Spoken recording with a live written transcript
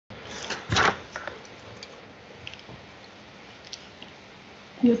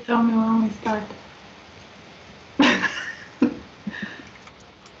You tell me when we start.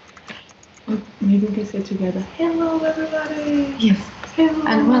 Maybe we can say together. Hello, everybody. Yes. Hello.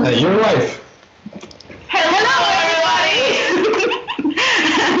 And welcome. Your wife. Hello, everybody.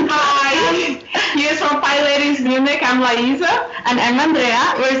 Hi. Here's from PyLadies Munich. I'm Liza, and I'm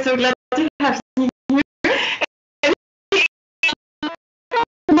Andrea. We're so glad to have you here.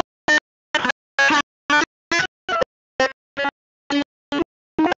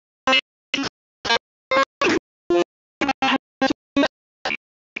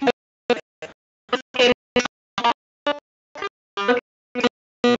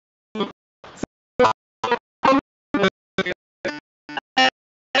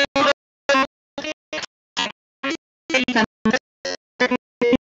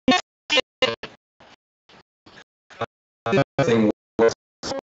 Nothing works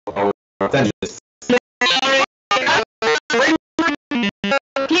our advantages.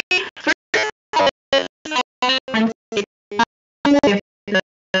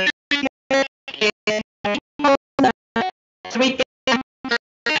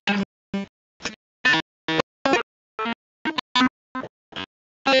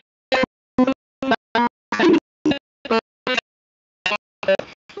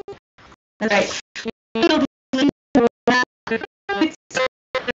 Right.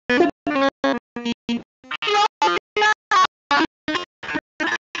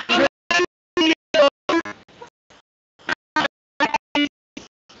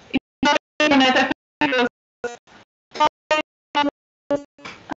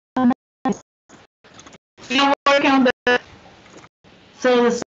 So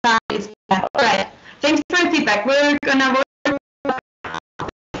the sound is back. All right. Thanks for the feedback. We're gonna work.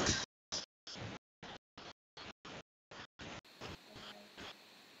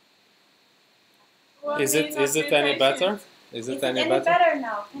 Is it any better? Is it any better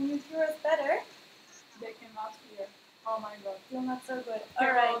now? Can you hear us better? They cannot hear. Oh my god. Still not so good.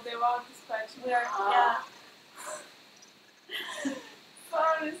 Alright. They were dispatched. We are, yeah.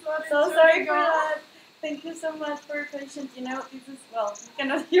 Sorry. So sorry for that. Thank you so much for your patience. You know, this is, well, you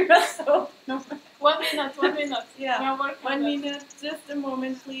cannot hear us, so no. 1 minute. Yeah, 1 minute. Just a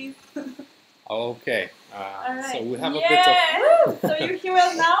moment, please. Okay. Right. So we have a bit of. So you hear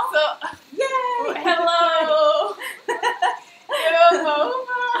us now? So, yay! Hello!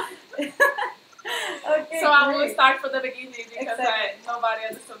 Okay. So I will start from the beginning because nobody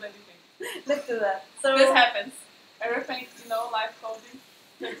understood anything. Let's do that. So this happens. Everything, live coding.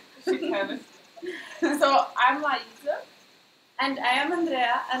 Shit happens. So I'm Liza. And I am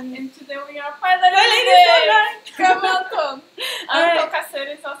Andrea. And today we are PyLadies Munich. Come on, Anton. Anton Right.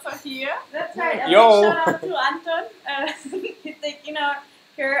 Caceres is also here. That's right. Yo. Shout out to Anton. He's taking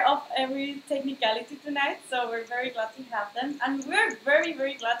care of every technicality tonight, so we're very glad to have them. And we're very,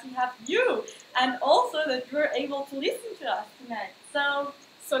 very glad to have you. And also that you're able to listen to us tonight. So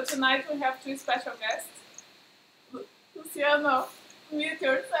tonight we have 2 special guests. Luciano, mute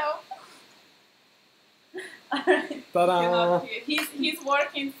yourself. Alright. Ta-da! He's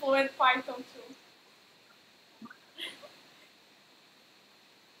working FluentPython too.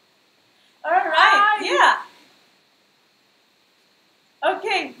 Alright, yeah.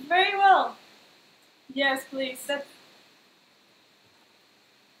 Okay, very well. Yes, please.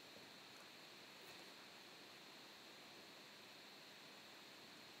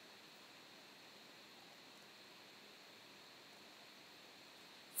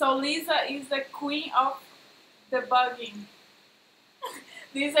 So Lisa is the queen of debugging.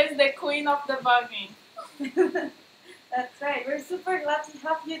 Lisa is the queen of debugging. That's right. We're super glad to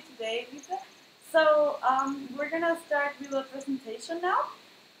have you today, Lisa. So we're gonna start with a presentation now,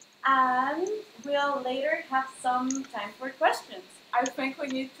 and we'll later have some time for questions. I think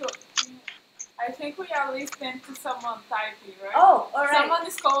we are listening to someone typing, right? Oh, all right. Someone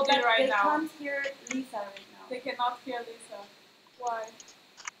is coding right now. They can't hear Lisa right now. They cannot hear Lisa. Why?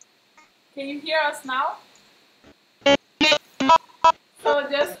 Can you hear us now? So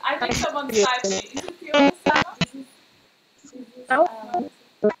I think someone is typing. Is it you, Luciano?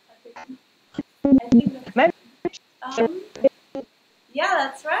 Yeah,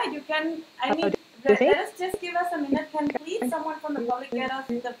 that's right. You can, let us just give us a minute. Can please someone from the public get us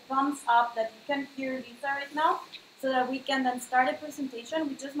the thumbs up that you can hear Lisa right now so that we can then start a presentation.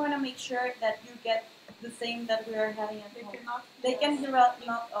 We just want to make sure that you get the same that we are having at home. They can hear us,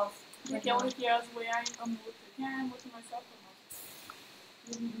 not us. They can only hear us. We are unmuted. Can I unmute myself or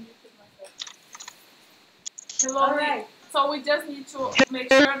not? Muted myself. Hello. All right. So we just need to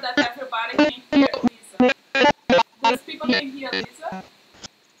make sure that everybody can hear Lisa. These people can hear Lisa.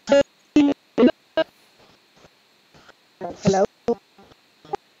 Hello.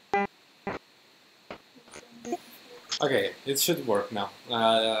 Okay, it should work now.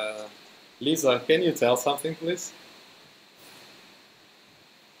 Lisa, can you tell something, please?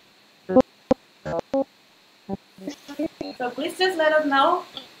 So please just let us know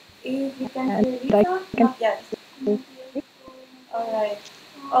if you can hear Lisa. Not yet. Alright.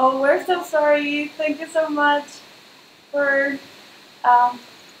 Oh, we're so sorry. Thank you so much for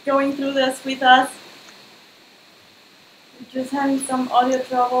going through this with us. We're just having some audio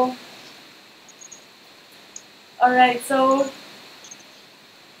trouble. Alright, so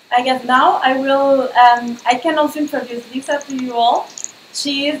I guess now I will, I can also introduce Lisa to you all.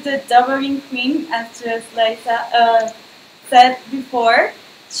 She is the debugging queen, as just Lisa said before.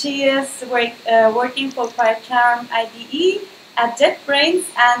 She is working for PyCharm IDE at JetBrains,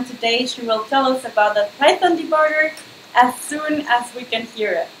 and today she will tell us about the Python debugger as soon as we can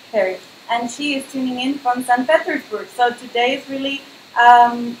hear her. And she is tuning in from St. Petersburg, so today is really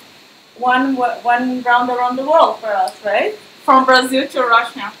one round around the world for us, right? From Brazil to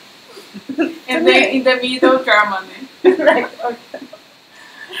Russia. And then in the middle, Germany. Right, okay.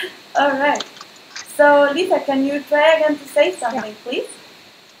 Alright. So, Lisa, can you try again to say something, please?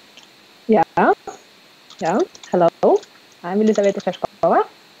 Yeah. Hello. I'm Elizaveta Shashkova.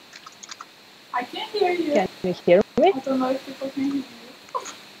 I can't hear you. Can you hear me? I don't know if people can hear you.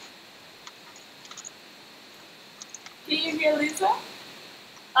 Can you hear Lisa?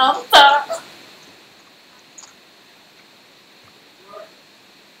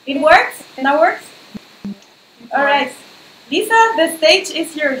 It works? Now works? Alright. Lisa, the stage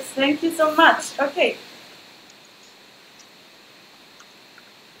is yours. Thank you so much. Okay.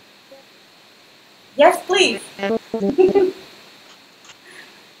 Yes, please.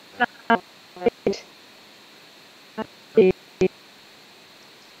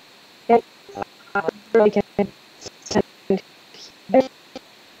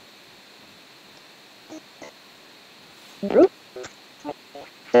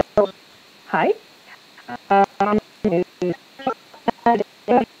 Hi. I've been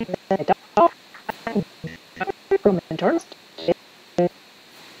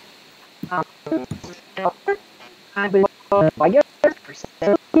Debugger for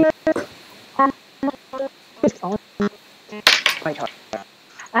several years and it's on PyCharm.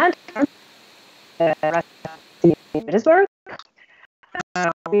 And St. Petersburg,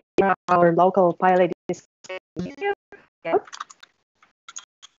 we are our local PyLadies here. Yeah.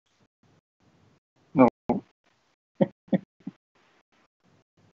 No.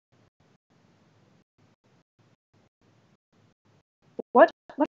 What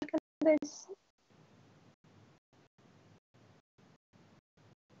can they say?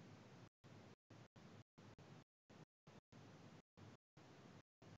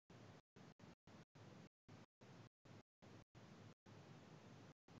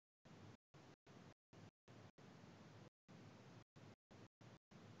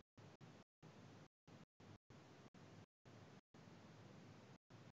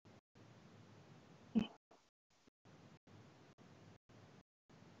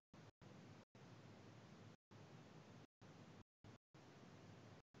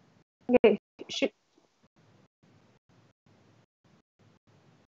 Okay,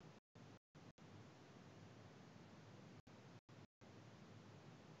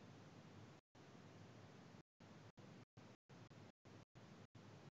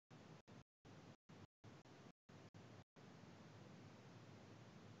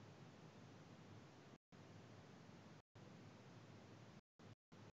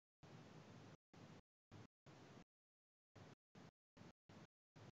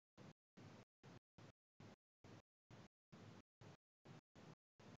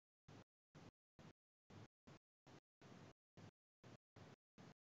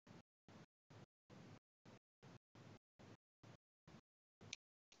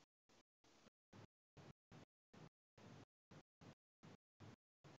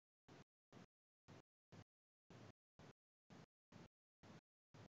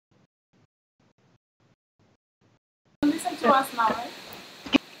 Listen to us now, right?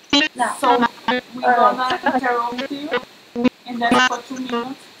 Now. So we're gonna interrupt you and then for 2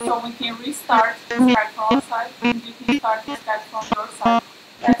 minutes so we can restart Skype from our side and you can start Skype from your side.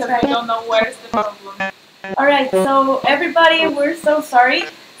 Because I don't know where is the problem. Alright, so everybody, we're so sorry.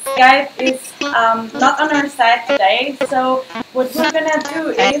 Skype is not on our side today, so what we're gonna do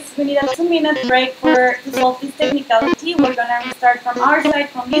is we need a 2-minute break to solve this technicality. We're gonna restart from our side,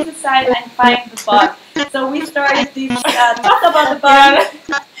 from Lisa's side, and find the bug. So we started this talk about the bug,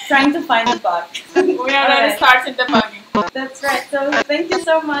 trying to find the bug. We already started debugging. That's right. So thank you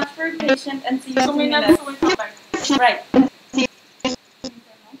so much for your patience and see you in 2 2 minutes minutes. we come back. Right.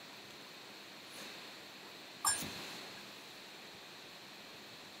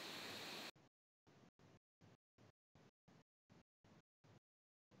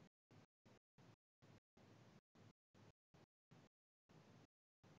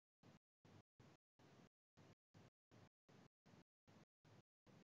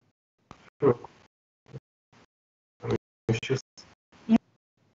 Issues.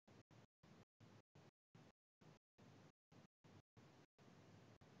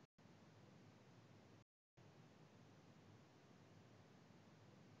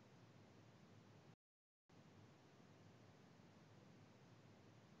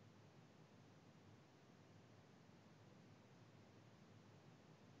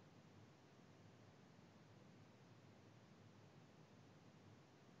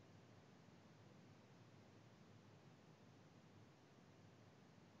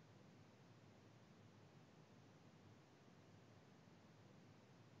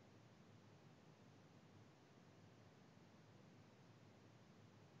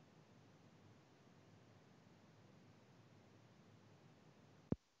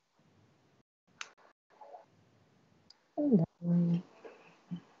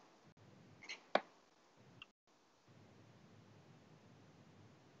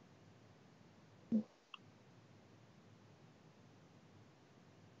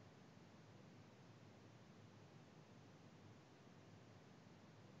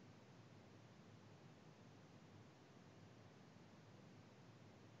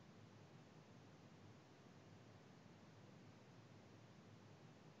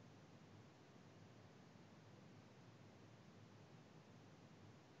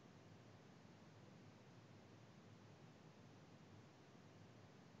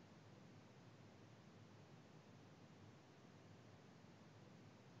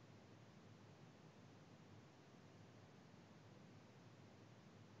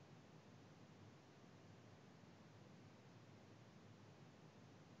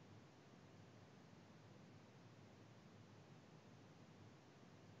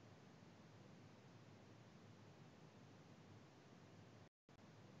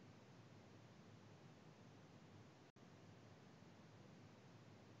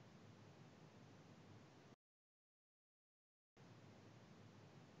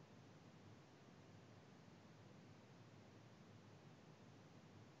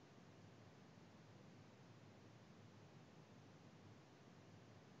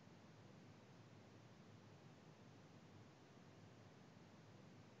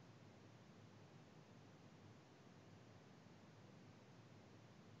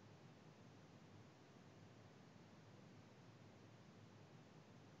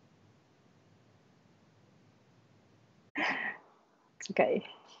 Okay.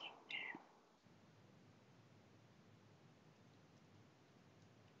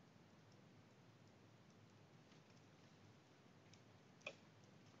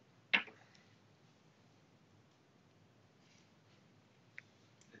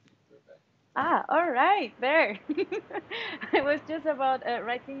 Ah, all right, there. I was just about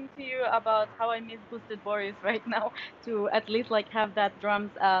writing to you about how I miss Boosted Boris right now to at least like have that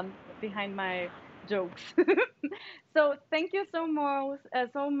drums behind my jokes. So thank you so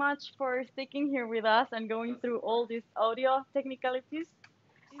much for sticking here with us and going through all these audio technicalities.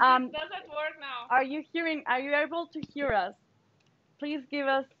 Does it work now? Are you hearing? Are you able to hear us? Please give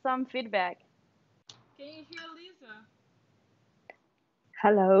us some feedback. Can you hear Lisa?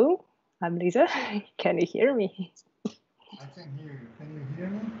 Hello, I'm Lisa. Can you hear me? I can hear you. Can you hear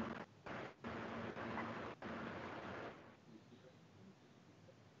me?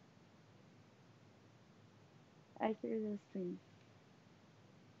 I hear the stream.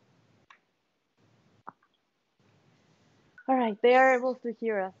 All right, they are able to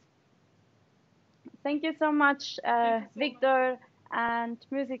hear us. Thank you so much, Victor and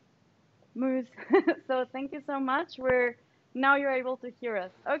Music Moose. So thank you so much. Now you're able to hear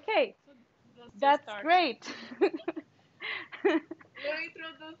us. Okay, So let's just that's start. great. You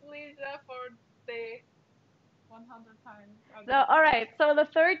introduce Lisa for the 100 times. So, all right. So the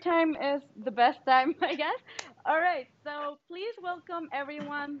third time is the best time, I guess. All right. So please welcome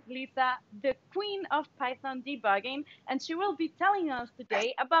everyone, Lisa, the queen of Python debugging, and she will be telling us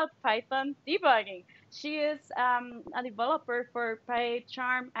today about Python debugging. She is a developer for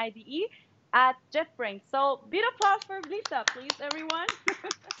PyCharm IDE at JetBrains. So big applause for Lisa, please, everyone.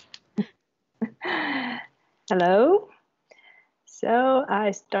 Hello. So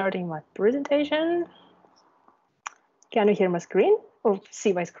I'm starting my presentation. Can you hear my screen or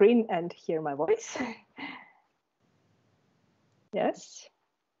see my screen and hear my voice? Yes.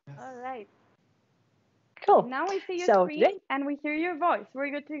 All right. Cool. Now we see your So screen today, and we hear your voice. We're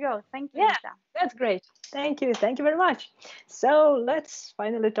good to go. Thank you, yeah, Lisa. that's great. Thank you. Thank you very much. So let's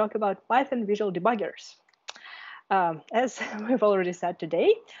finally talk about Python visual debuggers. As we've already said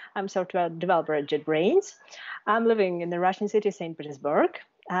today, I'm software developer at JetBrains. I'm living in the Russian city, St. Petersburg,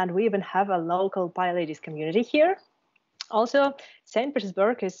 and we even have a local PyLadies community here. Also, St.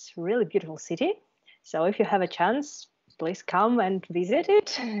 Petersburg is a really beautiful city. So if you have a chance, please come and visit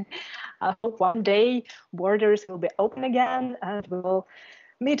it. I hope one day borders will be open again and we will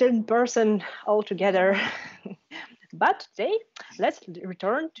meet in person all together. But today, let's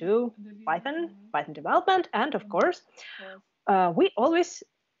return to Python development. And of course, we always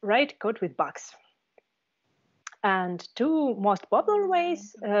write code with bugs. And two most popular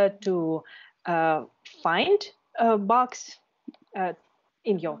ways to find bugs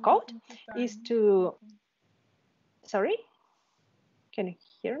in your code is to, sorry, can you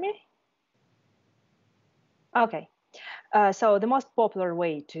hear me? Okay, so the most popular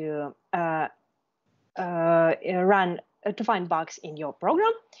way to to find bugs in your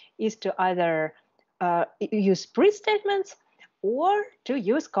program is to either use print statements or to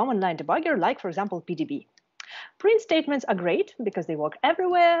use command line debugger, like for example PDB. Print statements are great because they work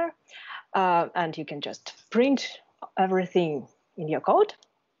everywhere, and you can just print everything in your code,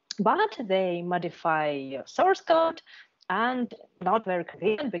 but they modify your source code and not very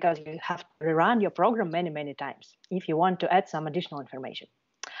convenient because you have to rerun your program many times if you want to add some additional information.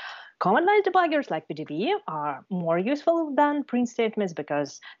 Command line debuggers like PDB are more useful than print statements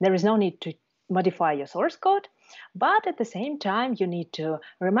because there is no need to modify your source code, but at the same time you need to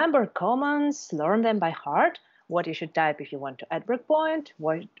remember commands, learn them by heart, what you should type if you want to add breakpoint,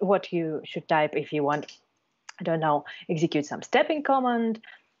 what you should type if you want, I don't know, execute some stepping command,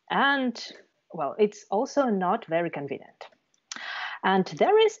 and well, it's also not very convenient. And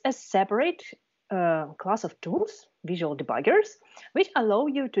there is a separate class of tools, visual debuggers, which allow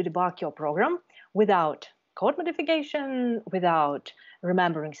you to debug your program without code modification, without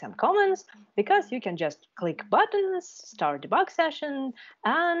remembering some commands, because you can just click buttons, start debug session,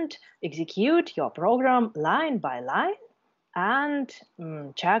 and execute your program line by line and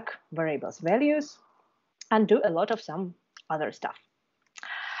check variables values and do a lot of some other stuff.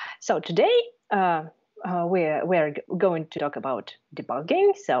 So today we're going to talk about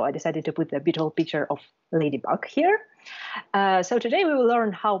debugging. So I decided to put a beautiful picture of Ladybug here. So today we will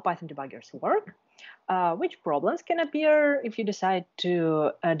learn how Python debuggers work, which problems can appear if you decide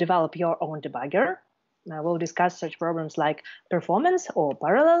to develop your own debugger. We'll discuss such problems like performance or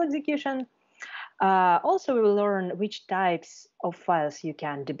parallel execution. Also, we will learn which types of files you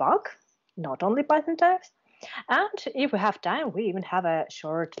can debug, not only Python types. And if we have time, we even have a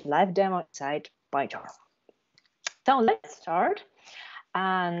short live demo inside PyCharm. So let's start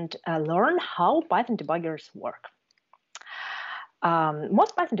and learn how Python debuggers work.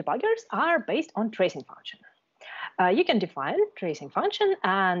 Most Python debuggers are based on tracing function. You can define tracing function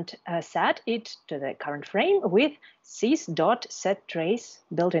and set it to the current frame with sys.setTrace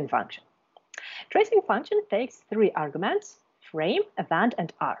built-in function. Tracing function takes three arguments: frame, event,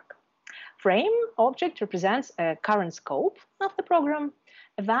 and arg. Frame object represents a current scope of the program.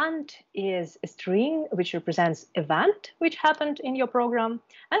 Event is a string which represents event which happened in your program,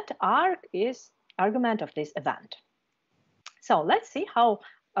 and arg is argument of this event. So let's see how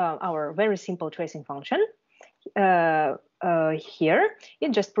our very simple tracing function here,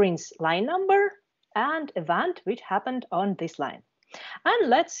 it just prints line number and event which happened on this line. And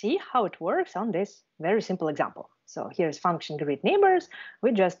let's see how it works on this very simple example. So here's function greet neighbors,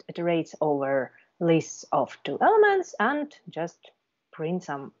 which just iterates over lists of two elements and just print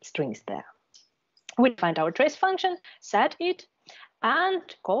some strings there. We find our trace function, set it, and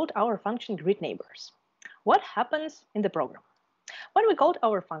called our function greet neighbors. What happens in the program? When we called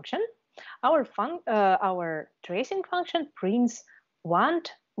our function, our tracing function prints one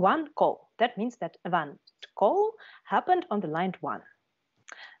call. That means that event call happened on the line 1.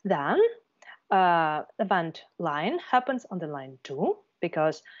 Then event line happens on the line 2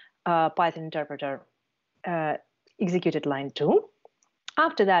 because Python interpreter executed line 2.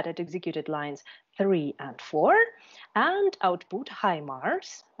 After that, it executed lines 3 and 4, and output high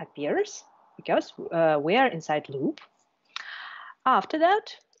Mars appears because we are inside loop. After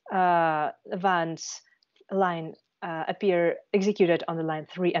that, events line executed on the line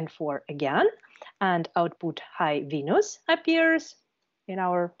 3 and 4 again, and output high Venus appears in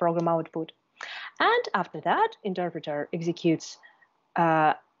our program output. And after that, interpreter executes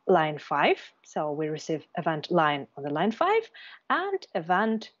line 5. So we receive event line on the line 5 and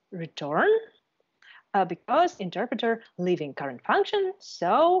event return because interpreter leaving current function.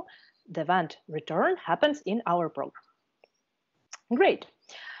 So the event return happens in our program. Great.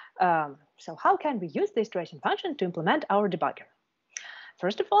 So how can we use this tracing function to implement our debugger?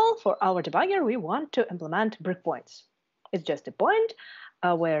 First of all, for our debugger, we want to implement breakpoints. It's just a point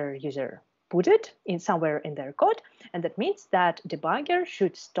where user put it in somewhere in their code, and that means that debugger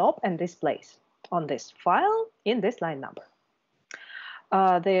should stop in this place. on this file in this line number.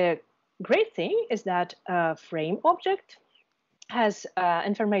 The great thing is that frame object has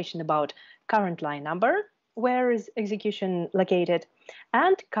information about current line number, where is execution located,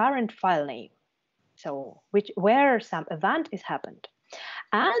 and current file name, so where some event is happened.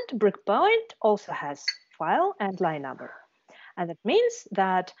 And breakpoint also has file and line number. And that means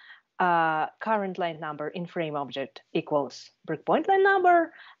that current line number in frame object equals breakpoint line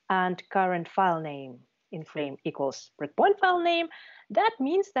number, and current file name in frame equals breakpoint file name. That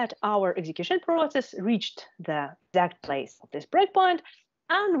means that our execution process reached the exact place of this breakpoint,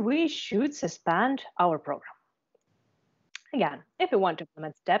 and we should suspend our program. Again, if we want to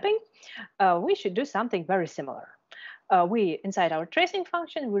implement stepping, we should do something very similar. Inside our tracing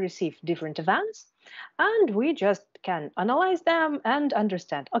function, we receive different events, and we just can analyze them and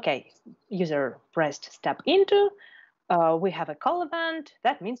understand, okay, user pressed step into, we have a call event.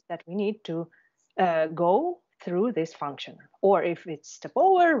 That means that we need to go through this function. Or if it's step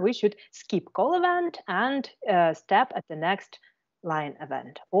over, we should skip call event and step at the next line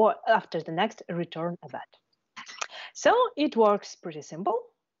event or after the next return event. So it works pretty simple.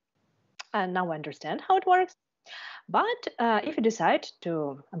 And now I understand how it works. But if you decide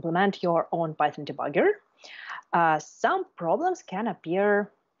to implement your own Python debugger, some problems can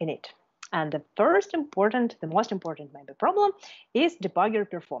appear in it. And the most important maybe problem is debugger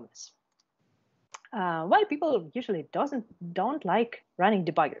performance. Why people usually don't like running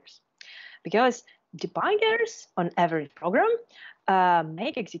debuggers? Because debuggers on every program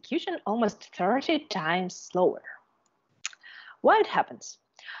make execution almost 30 times slower. Why it happens?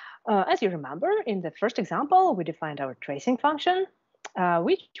 As you remember, in the first example, we defined our tracing function,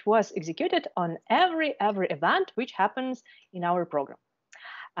 which was executed on every event which happens in our program.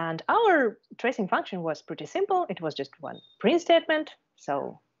 And our tracing function was pretty simple. It was just one print statement,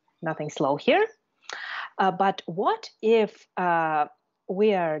 so nothing slow here. But what if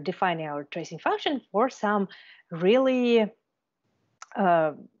we are defining our tracing function for some really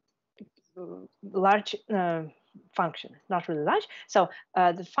large function, not really large. So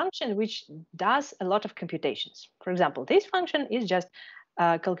the function which does a lot of computations. For example, this function is just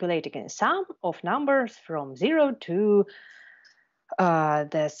calculating a sum of numbers from 0 to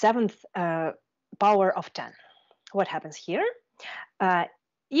the 7th power of 10. What happens here?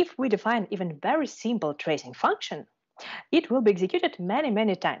 If we define even very simple tracing function, it will be executed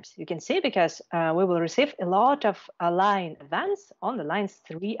many times. You can see because we will receive a lot of line events on the lines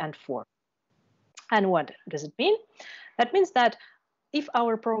 3 and 4. And what does it mean? That means that if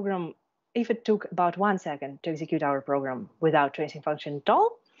it took about 1 second to execute our program without tracing function at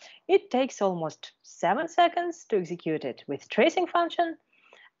all, it takes almost 7 seconds to execute it with tracing function.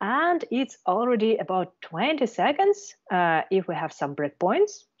 And it's already about 20 seconds if we have some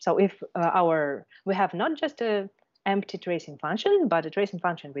breakpoints. So if we have not just an empty tracing function, but a tracing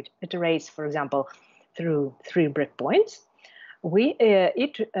function which iterates, for example, through 3 breakpoints,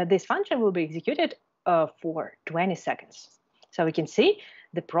 this function will be executed for 20 seconds. So we can see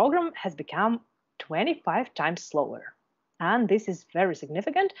the program has become 25 times slower. And this is very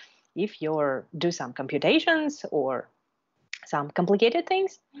significant if you do some computations or some complicated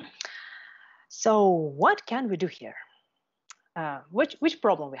things. So what can we do here? Which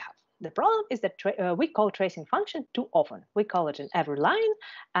problem we have? The problem is that we call tracing function too often. We call it in every line,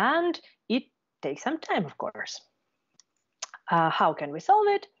 and it takes some time, of course. How can we solve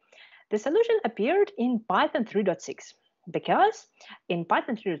it? The solution appeared in Python 3.6 because in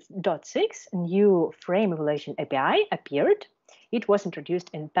Python 3.6, a new frame evaluation API appeared. It was introduced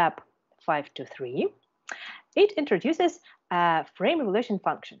in PEP 5.2.3. It introduces a frame evaluation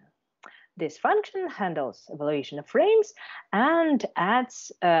function. This function handles evaluation of frames and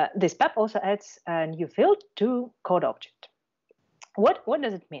adds, this PEP also adds a new field to code object. What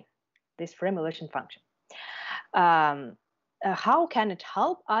does it mean, this frame evaluation function? How can it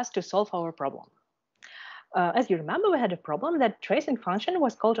help us to solve our problem? As you remember, we had a problem that tracing function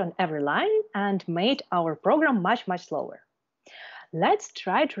was called on every line and made our program much slower. Let's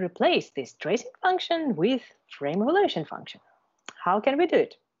try to replace this tracing function with frame evaluation function. How can we do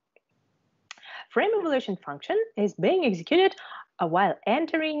it? Frame evaluation function is being executed while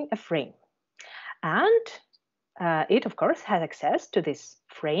entering a frame. And it, of course, has access to this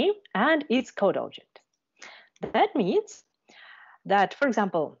frame and its code object. That means that, for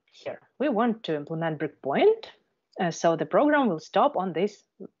example, here, we want to implement breakpoint. So the program will stop on this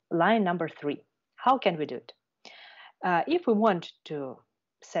line number 3. How can we do it? If we want to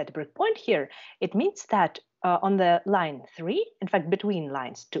set breakpoint here, it means that on the line 3, in fact, between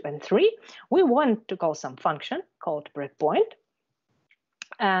lines 2 and 3, we want to call some function called breakpoint.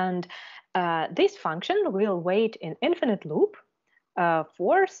 And this function will wait in infinite loop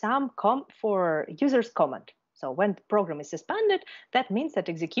for user's comment. So when the program is suspended, that means that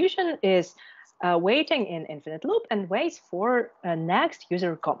execution is waiting in infinite loop and waits for a next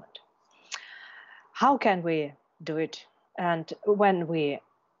user comment. How can we do it? And when we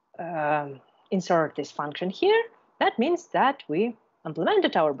insert this function here, that means that we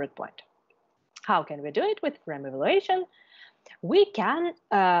implemented our breakpoint. How can we do it with frame evaluation? We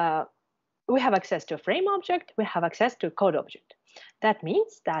have access to a frame object, we have access to a code object. That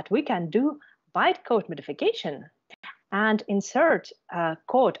means that we can do bytecode modification and insert a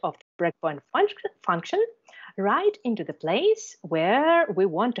code of the breakpoint function right into the place where we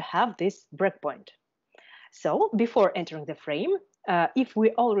want to have this breakpoint. So before entering the frame, if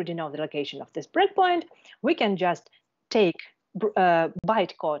we already know the location of this breakpoint, we can just take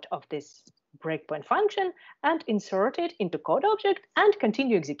bytecode of this breakpoint function and insert it into code object and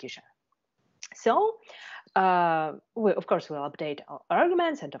continue execution. So of course we'll update our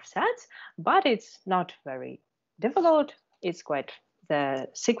arguments and offsets, but it's not very difficult. It's quite the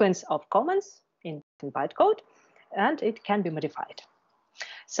sequence of comments in bytecode, and it can be modified.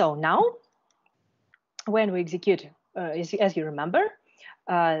 So now when we execute, as you remember,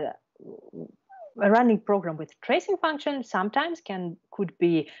 a running program with tracing function sometimes could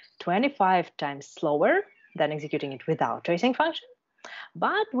be 25 times slower than executing it without tracing function.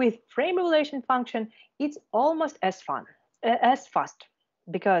 But with frame evaluation function, it's almost as fast,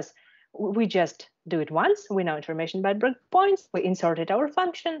 because we just do it once. We know information about breakpoints. We inserted our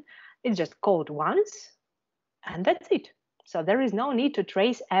function. It's just called once, and that's it. So there is no need to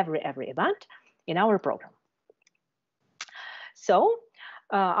trace every event in our program. So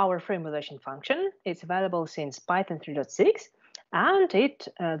our frame evaluation function is available since Python 3.6, and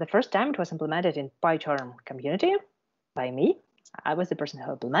the first time it was implemented in PyCharm community by me. I was the person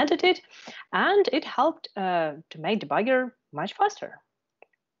who implemented it, and it helped to make debugger much faster.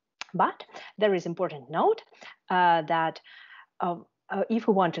 But there is important note that if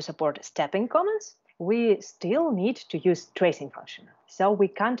we want to support stepping comments, we still need to use tracing function. So we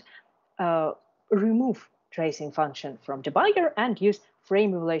can't remove tracing function from debugger and use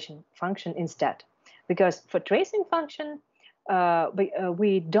frame evaluation function instead, because for tracing function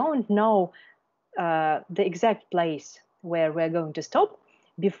we don't know the exact place where we're going to stop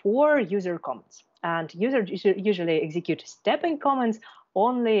before user comments, and users usually execute stepping comments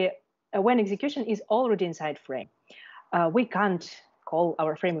only when execution is already inside frame. We can't call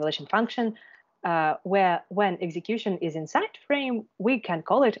our frame evaluation function when execution is inside frame. We can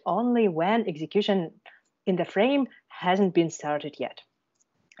call it only when execution in the frame hasn't been started yet.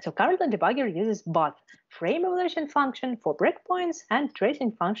 So currently debugger uses both frame evaluation function for breakpoints and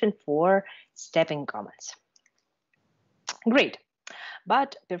tracing function for stepping comments. Great,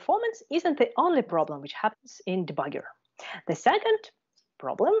 but performance isn't the only problem which happens in debugger. The second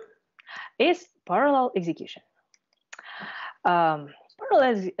problem is parallel execution. There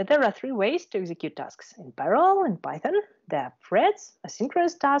are three ways to execute tasks in parallel in Python. There are threads,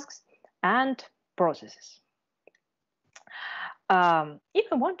 asynchronous tasks, and processes. If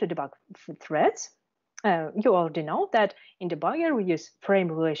we want to debug threads, you already know that in debugger we use frame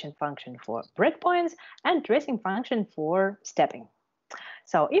evaluation function for breakpoints and tracing function for stepping.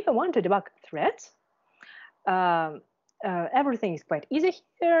 So if I want to debug threads, everything is quite easy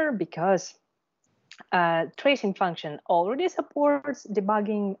here, because tracing function already supports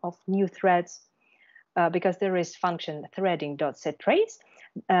debugging of new threads, because there is function threading.setTrace.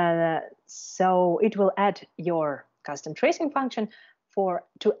 So it will add your custom tracing function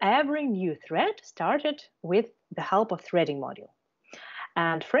to every new thread started with the help of threading module.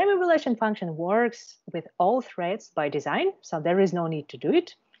 And frame evaluation function works with all threads by design, so there is no need to do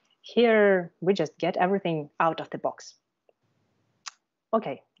it. Here we just get everything out of the box.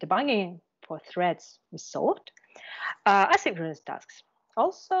 Okay, debugging for threads is solved. Asynchronous tasks.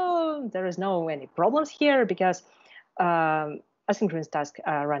 Also, there is no any problems here, because asynchronous tasks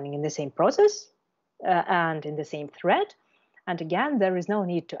are running in the same process and in the same thread. And again, there is no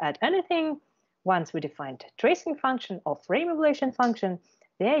need to add anything. Once we defined tracing function or frame evaluation function,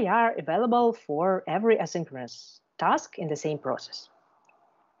 they are available for every asynchronous task in the same process.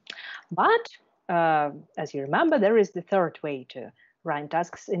 But as you remember, there is the third way to run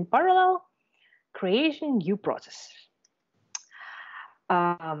tasks in parallel: creation new process.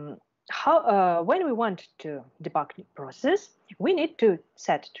 When we want to debug new processes, we need to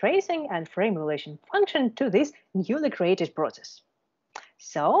set tracing and frame evaluation function to this newly created process.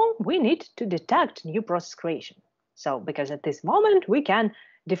 So we need to detect new process creation. So because at this moment we can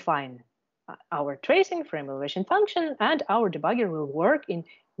define our tracing frame elevation function, and our debugger will work in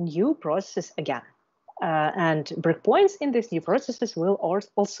new processes again. And breakpoints in these new processes will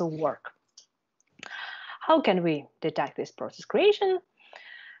also work. How can we detect this process creation?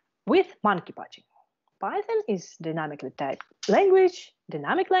 With monkey patching. Python is dynamically typed language,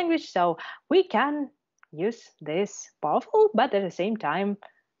 dynamic language, so we can use this powerful, but at the same time,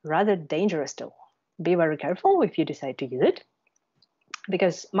 rather dangerous tool. Be very careful if you decide to use it,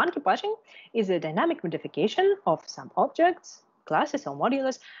 because monkey patching is a dynamic modification of some objects, classes, or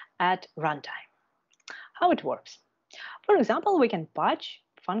modules at runtime. How it works? For example, we can patch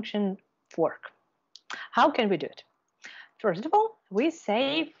function fork. How can we do it? First of all, we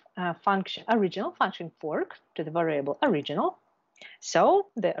save original function fork to the variable original. So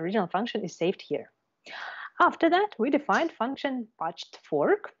the original function is saved here. After that, we define function patched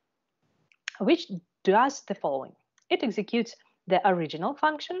fork, which does the following. It executes the original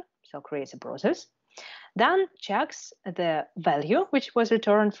function, so creates a process, then checks the value which was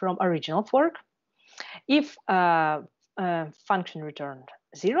returned from original fork. If function returned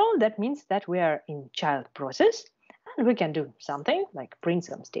 0, that means that we are in child process, and we can do something like print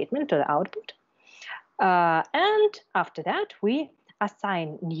some statement to the output. And after that, we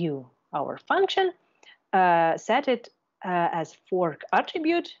assign new our function, set it as fork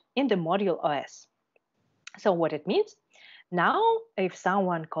attribute in the module OS. So what it means? Now, if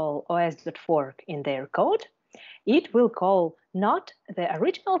someone calls os.fork in their code, it will call not the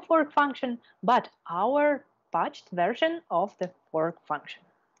original fork function, but our patched version of the fork function.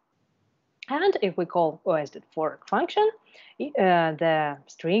 And if we call os.fork function, the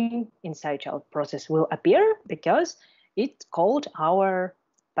string inside child process will appear because it called our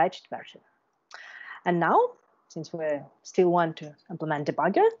patched version. And now, since we still want to implement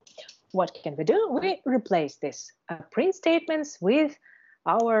debugger, what can we do? We replace this print statements with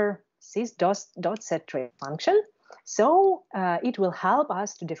our sys.setTrace function. So it will help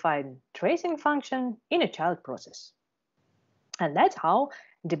us to define tracing function in a child process. And that's how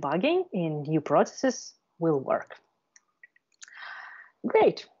debugging in new processes will work.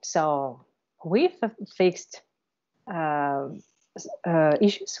 Great. So we've fixed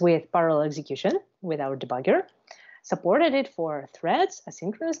issues with parallel execution with our debugger, supported it for threads,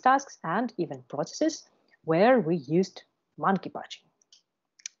 asynchronous tasks, and even processes where we used monkey patching.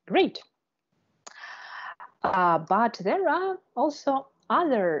 Great. But there are also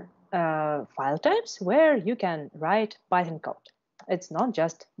other file types where you can write Python code. It's not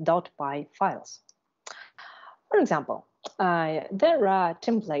just .py files. For example, there are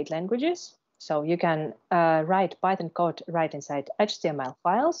template languages. So you can write Python code right inside HTML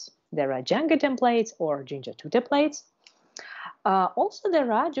files. There are Django templates or Jinja 2 templates. Also,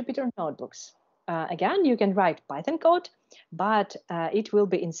 there are Jupyter notebooks. Again, you can write Python code, but it will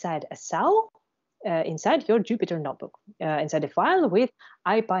be inside a cell inside your Jupyter notebook, inside a file with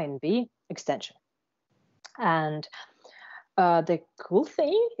IPyNB extension. And the cool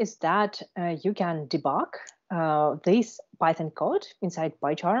thing is that you can debug this Python code inside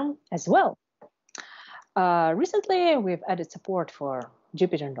PyCharm as well. Recently, we've added support for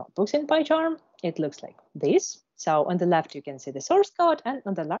Jupyter notebooks in PyCharm. It looks like this. So on the left, you can see the source code, and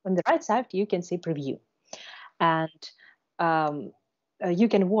on the right side, you can see preview. And you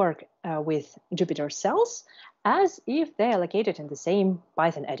can work with Jupyter cells as if they are located in the same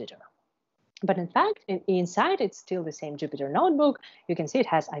Python editor. But in fact, inside, it's still the same Jupyter notebook. You can see it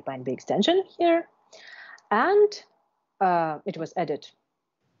has IPyNB extension here. And it was added,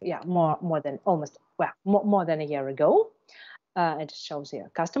 more than a year ago. It shows here a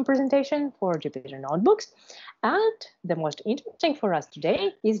custom presentation for Jupyter notebooks. And the most interesting for us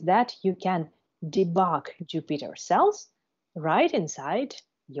today is that you can debug Jupyter cells right inside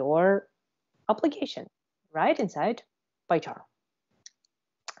your application, right inside PyCharm.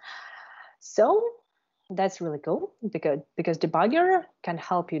 So that's really cool because debugger can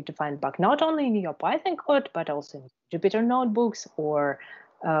help you define bug not only in your Python code, but also in Jupyter notebooks or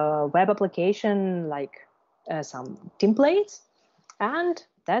web application like some templates. And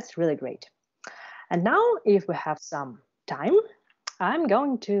that's really great. And now, if we have some time, I'm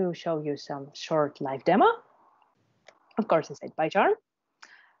going to show you some short live demo, of course, inside PyCharm.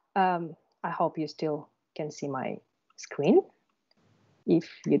 I hope you still can see my screen. If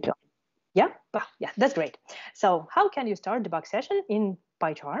you don't, yeah, that's great. So how can you start debug session in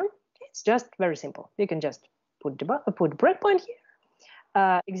PyCharm? It's just very simple. You can just put breakpoint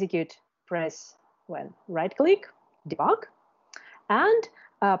here, execute, press when right click, debug, and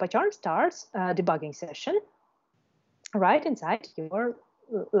PyCharm starts a debugging session right inside your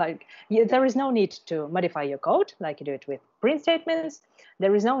there is no need to modify your code like you do it with print statements.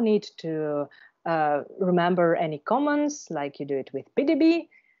 There is no need to remember any commands like you do it with PDB.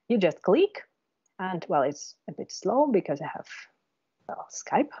 You just click, and well, it's a bit slow because I have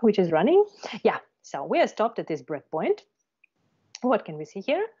Skype, which is running. Yeah, so we are stopped at this breakpoint. What can we see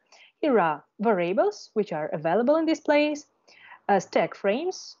here? Here are variables which are available in this place, stack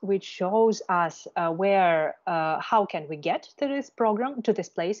frames, which shows us how can we get to this program, to this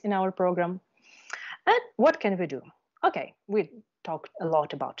place in our program. And what can we do? Okay, we talked a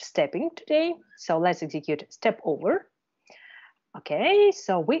lot about stepping today, so let's execute step over. Okay,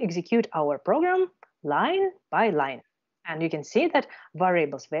 so we execute our program line by line. And you can see that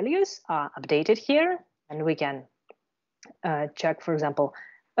variables values are updated here, and we can check, for example,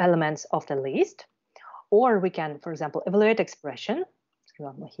 elements of the list, or we can, for example, evaluate expression.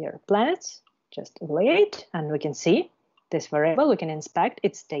 So here, planets, just evaluate, and we can see this variable. We can inspect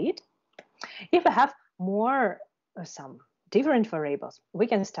its state. If we have some different variables, we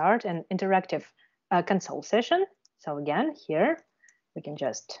can start an interactive console session. So again, here we can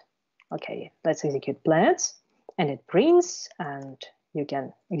just, okay, let's execute planets, and it prints, and you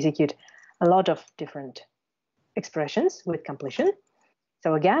can execute a lot of different expressions with completion.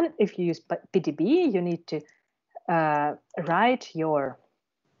 So again, if you use PDB, you need to write your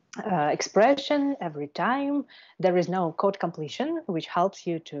expression every time. There is no code completion, which helps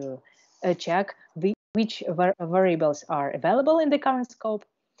you to check which variables are available in the current scope.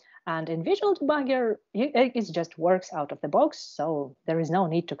 And in Visual Debugger, it just works out of the box, so there is no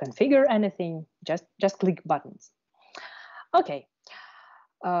need to configure anything, just click buttons. Okay,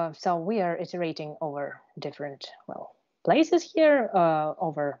 so we are iterating over different, places here,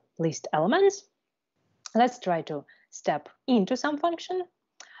 over list elements. Let's try to step into some function.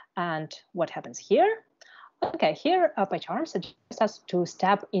 And what happens here? Okay, here PyCharm suggests us to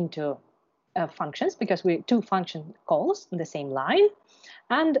step into functions because we two function calls in the same line.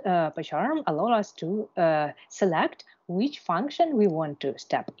 And PyCharm allows us to select which function we want to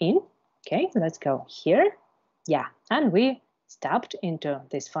step in. Okay, let's go here. Yeah, and we stepped into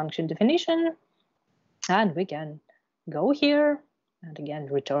this function definition, and we can go here and again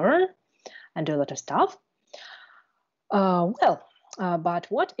return and do a lot of stuff. But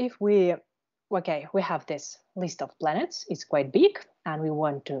what if we have this list of planets, it's quite big, and we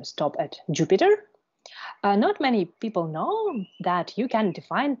want to stop at Jupiter. Not many people know that you can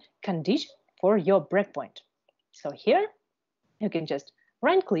define condition for your breakpoint. So here you can just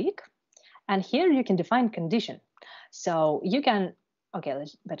right click, and here you can define condition. So you can, okay,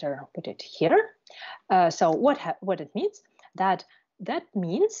 let's better put it here. So what it means, that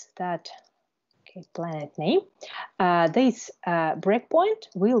means that, okay, planet name, this breakpoint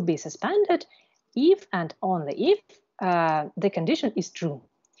will be suspended if and only if the condition is true.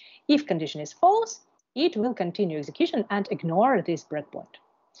 If condition is false, it will continue execution and ignore this breakpoint.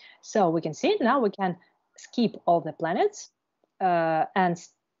 So we can see now we can skip all the planets and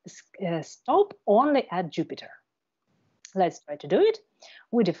stop only at Jupiter. Let's try to do it.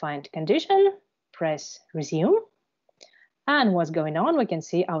 We defined condition, press resume. And what's going on? We can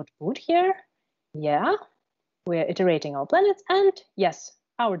see output here. Yeah, we're iterating our planets, and yes,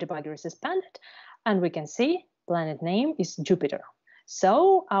 our debugger is suspended, and we can see planet name is Jupiter.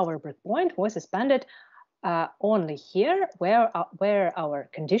 So our breakpoint was suspended only here where our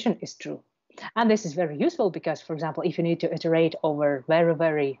condition is true. And this is very useful because, for example, if you need to iterate over very,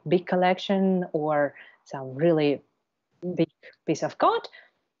 very big collection or some really big piece of code,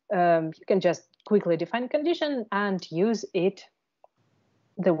 you can just quickly define a condition and use it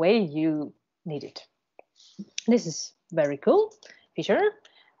the way you need it. This is very cool feature,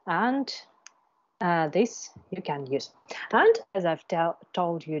 and this you can use. And as I've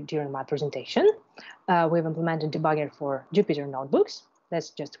told you during my presentation, we've implemented debugger for Jupyter notebooks.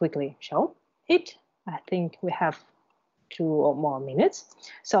 Let's just quickly show it. I think we have 2 or more minutes.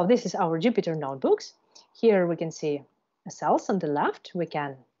 So this is our Jupyter notebooks. Here we can see cells on the left. We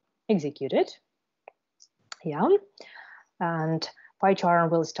can execute it. Yeah, and PyCharm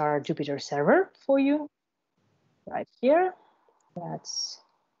will start Jupyter server for you right here. Let's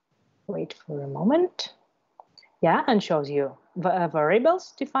wait for a moment. Yeah, and shows you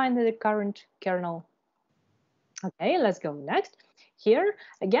variables defined in the current kernel. Okay, let's go next. Here,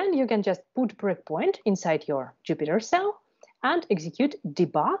 again, you can just put breakpoint inside your Jupyter cell and execute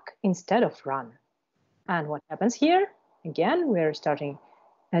debug instead of run. And what happens here? Again, we're starting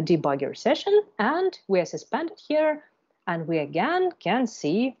a debugger session, and we are suspended here, and we again can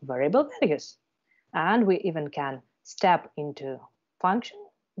see variable values. And we even can step into function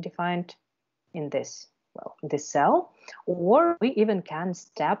defined in this well, this cell, or we even can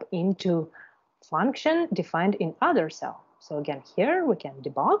step into function defined in other cell. So again, here we can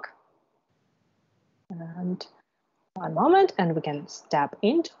debug, and one moment, and we can step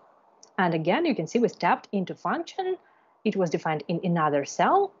into, and again, you can see we stepped into function. It was defined in another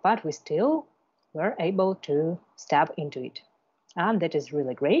cell, but we still were able to step into it. And that is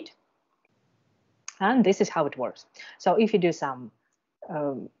really great. And this is how it works. So if you do some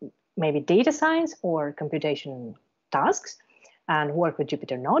maybe data science or computation tasks and work with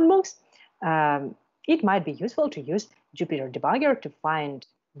Jupyter notebooks, it might be useful to use Jupyter Debugger to find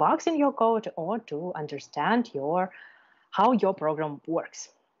bugs in your code or to understand how your program works.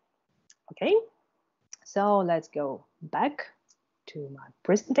 Okay, so let's go back to my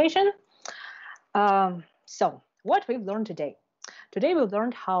presentation. So what we've learned today. Today we've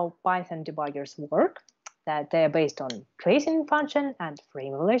learned how Python debuggers work, that they're based on tracing function and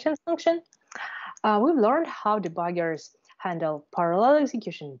frame evaluation function. We've learned how debuggers handle parallel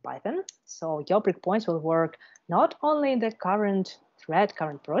execution in Python. So your breakpoints will work not only in the current thread,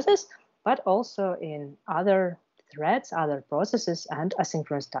 current process, but also in other threads, other processes, and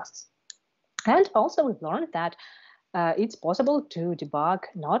asynchronous tasks. And also we've learned that it's possible to debug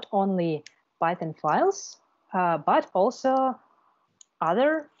not only Python files, but also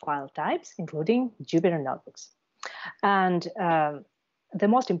other file types, including Jupyter notebooks. And the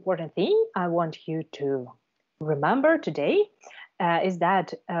most important thing I want you to remember today is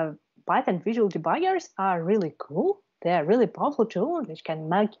that Python visual debuggers are really cool. They're a really powerful tool which can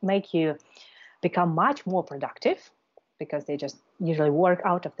make you become much more productive, because they just usually work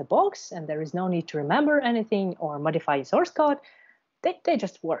out of the box and there is no need to remember anything or modify source code. They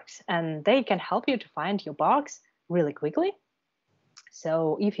just works, and they can help you to find your bugs really quickly.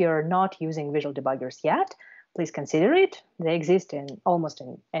 So if you're not using visual debuggers yet, please consider it. They exist in almost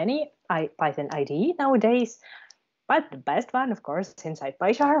in any Python IDE nowadays, but the best one, of course, is inside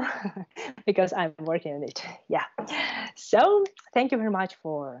PyCharm, because I'm working on it. Yeah. So thank you very much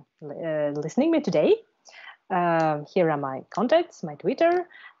for listening to me today. Here are my contacts, my Twitter,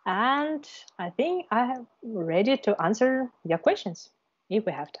 and I think I am ready to answer your questions if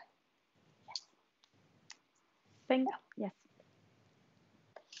we have time. Yes.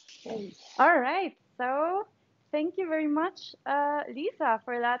 All right. So thank you very much, Lisa,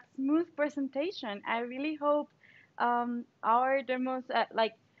 for that smooth presentation. I really hope our demos,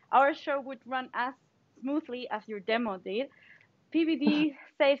 like our show, would run as smoothly as your demo did. PBD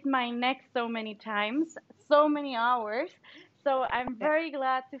saved my neck so many times, so many hours. So I'm very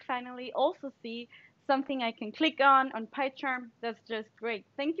glad to finally also see something I can click on PyCharm. That's just great.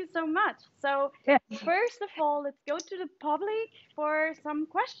 Thank you so much. So first of all, let's go to the public for some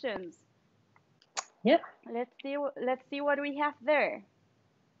questions. Yeah. Let's see what we have there.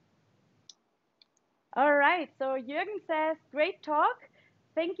 All right. So Jürgen says, great talk.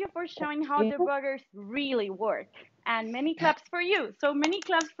 Thank you for showing how debuggers really work. And many claps for you. So many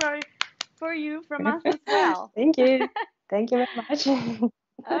claps for you from us as well. Thank you. Thank you very much.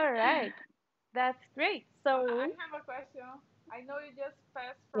 All right. That's great. So I have a question. I know you just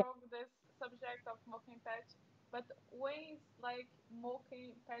passed from this subject of mocking patch, but when is like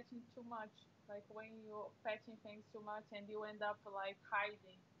mocking patching too much? Like when you're patching things too much and you end up like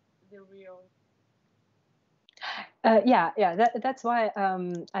hiding the real. That's why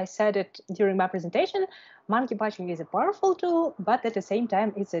I said it during my presentation. Monkey patching is a powerful tool, but at the same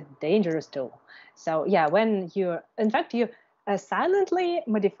time, it's a dangerous tool. So yeah, when you silently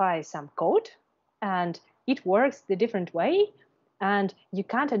modify some code, and it works the different way, and you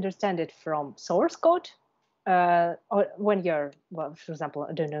can't understand it from source code, or when you're, well, for example,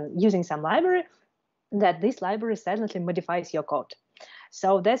 I don't know, using some library, that this library silently modifies your code.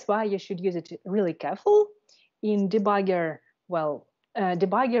 So that's why you should use it really careful. In Debugger,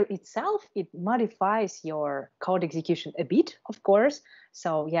 Debugger itself, it modifies your code execution a bit, of course.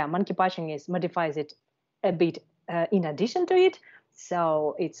 So yeah, monkey patching modifies it a bit in addition to it.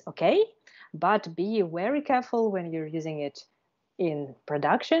 So it's okay, but be very careful when you're using it in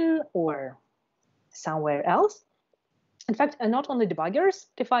production or somewhere else. In fact, not only debuggers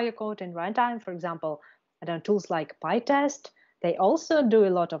modify your code in runtime. For example, tools like PyTest, they also do a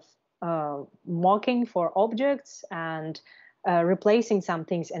lot of mocking for objects and replacing some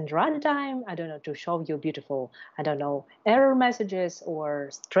things in runtime, I don't know, to show you beautiful, I don't know, error messages or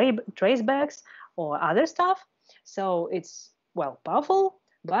tracebacks or other stuff. So it's, well, powerful,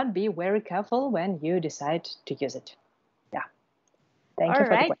 but be very careful when you decide to use it. Yeah. Thank you for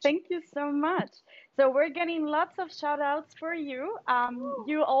the question. Thank you so much. So we're getting lots of shout outs for you.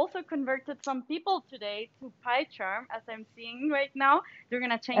 You also converted some people today to PyCharm, as I'm seeing right now. They're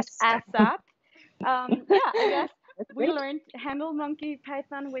going to change ASAP. Yeah, I guess That's we great. learned handle monkey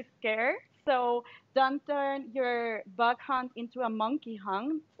Python with care. So don't turn your bug hunt into a monkey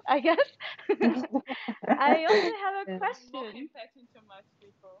hunt, I guess. I also have a Yeah. question. Touching too much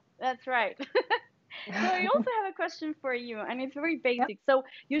people. That's right. So I also have a question for you, and it's very Yeah. basic. So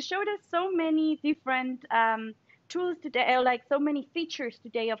you showed us so many different tools today, like so many features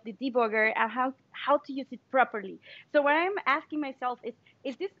today of the debugger and how to use it properly. So what I'm asking myself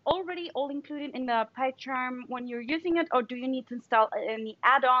is this already all included in the PyCharm when you're using it, or do you need to install any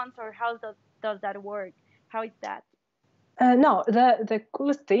add-ons, or how does that work? How is that? No, the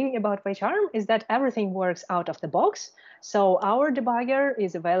coolest thing about PyCharm is that everything works out of the box. So our debugger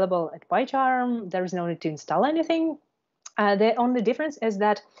is available at PyCharm. There is no need to install anything. The only difference is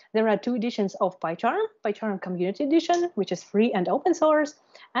that there are two editions of PyCharm: PyCharm Community Edition, which is free and open source,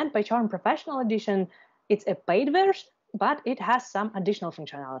 and PyCharm Professional Edition. It's a paid version, but it has some additional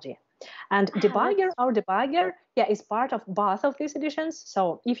functionality. And our debugger, yeah, is part of both of these editions.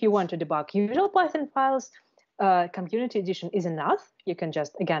 So if you want to debug usual Python files, Community Edition is enough. You can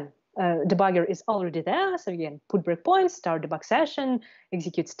just, again, debugger is already there, so you can put breakpoints, start debug session,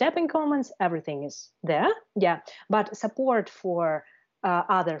 execute stepping comments, everything is there. Yeah, but support for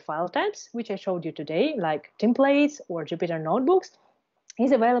other file types, which I showed you today, like templates or Jupyter notebooks,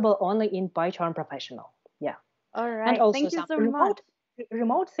 is available only in PyCharm Professional. Yeah, All and right. also Thank you some so much.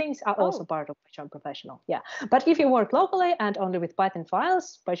 remote things are also Oh, part of PyCharm Professional. Yeah, but if you work locally and only with Python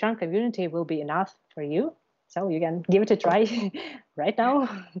files, PyCharm Community will be enough for you. So you can give it a try right now.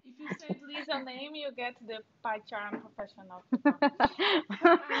 If you send Lisa a name, you get the PyCharm professional tutor.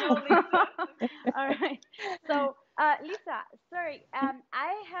 I know Lisa. all right. So, Lisa, sorry,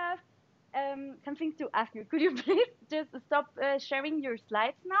 I have something to ask you. Could you please just stop sharing your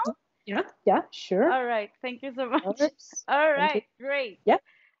slides now? Yeah, sure. All right. Thank you so much. Oops. All Thank you. right. Great. Yeah,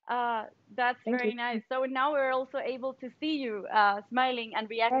 That's thank you. very nice. So now we're also able to see you smiling and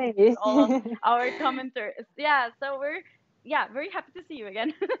reacting Hey. to all of our commenters. Yeah, so we're very happy to see you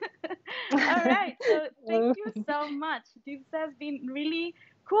again. All right. So thank you so much. This has been really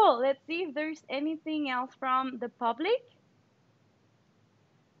cool. Let's see if there's anything else from the public.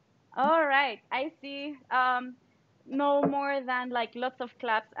 All right. I see no more than like lots of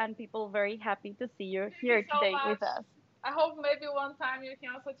claps and people very happy to see you Thank you here so today much. with us. I hope maybe one time you can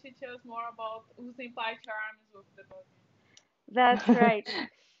also teach us more about using PyCharms with debugging. That's right.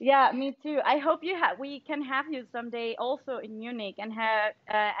 Yeah, me too. I hope we can have you someday also in Munich and have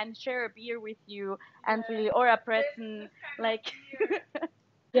and share a beer with you, Yeah. Anthony, or a This Pretzen, kind of like beer.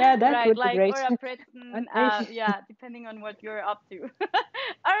 Yeah, that right, would be like great. or a Pretzen, Okay. yeah, depending on what you're up to.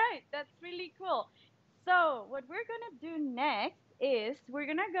 All right, that's really cool. So what we're gonna do next is we're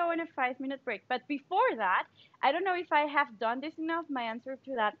gonna go on a 5 minute break. But before that, I don't know if I have done this enough. My answer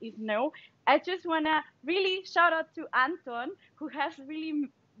to that is no. I just wanna really shout out to Anton, who has really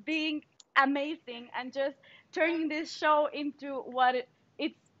been amazing and just turning this show into what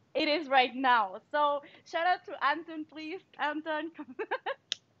it is right now. So shout out to Anton, please. Anton, come.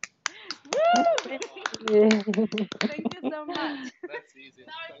 Woo! Thank you so much. That's easy.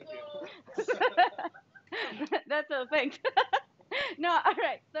 Thank you. That's all. Thanks. No, all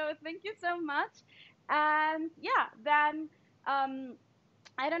right. So thank you so much. And yeah, then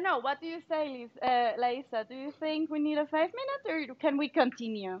I don't know. What do you say, Laisa? Do you think we need a 5 minute, or can we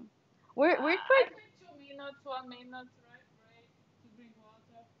continue? We're I quite think 2 minutes, 1 minute, right? Break to drink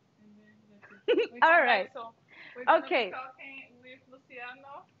water, and then that's it. We all come right. back, so we're gonna be Okay. talking with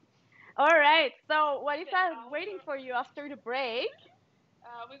Luciano, All right. So what if the I'm waiting author. for you after the break?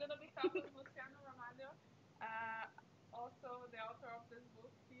 We're gonna be talking with Luciano Ramalho, uh, also the author of this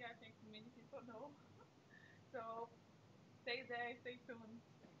book. Here, I think many people know. So stay there, stay tuned.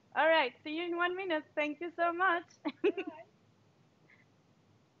 All right. See you in 1 minute. Thank you so much. Bye.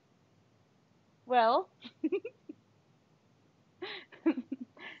 Well.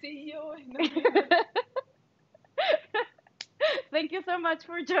 See you in a minute. Thank you so much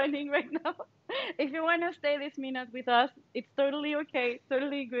for joining right now. If you want to stay this minute with us, it's totally okay,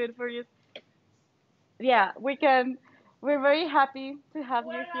 totally good for you. Yeah, we can. We're very happy to have you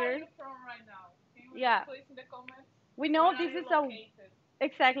Where are here. you from right now? Can you Yeah, please in the comments? we know Where are this you is a located?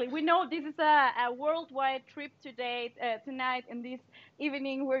 exactly. We know this is a worldwide trip today, tonight, and this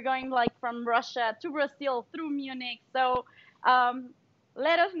evening we're going like from Russia to Brazil through Munich. So, um,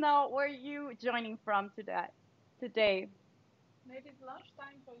 let us know where you joining from today. Today. Maybe it's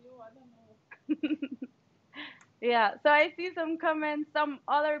lunchtime for you. I don't know. Yeah, so I see some comments, some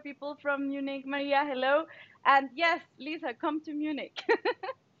other people from Munich. Maria, hello. And yes, Lisa, come to Munich.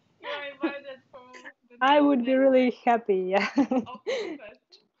 You are invited for the I would be next really week. happy. Yeah. Oh,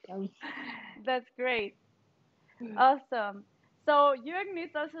 perfect. Um, That's great. Awesome. So Jürgen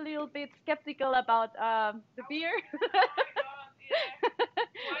is also a little bit skeptical about the beer. Oh my god, yeah.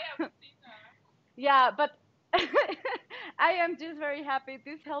 Why Agustina? Yeah, but I am just very happy.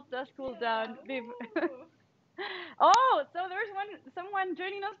 This helped us cool down. Oh, so there's someone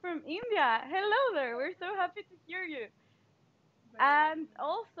joining us from India. Hello there. We're so happy to hear you. And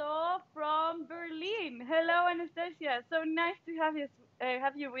also from Berlin. Hello, Anastasia. So nice to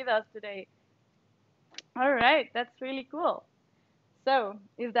have you with us today. All right, that's really cool. So,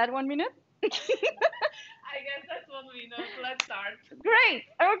 is that 1 minute? I guess that's 1 minute. Let's start. Great.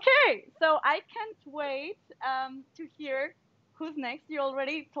 Okay. So I can't wait to hear who's next. You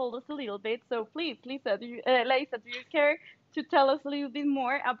already told us a little bit. So please, Lisa, Lisa, do you care to tell us a little bit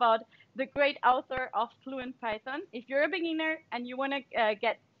more about the great author of FluentPython? If you're a beginner and you want to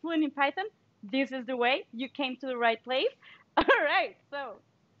get fluent in Python, this is the way. You came to the right place. All right. So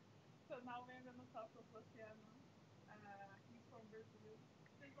now we're gonna talk with Luciano. He's from Brazil,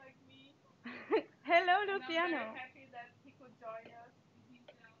 just like me. hello, And Luciano. I'm very happy that he could join us. He's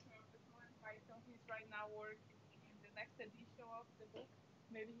the author of the FluentPython. He's right now working in the next edition of the book.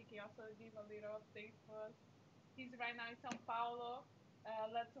 Maybe he can also give a little update for us. He's right now in São Paulo.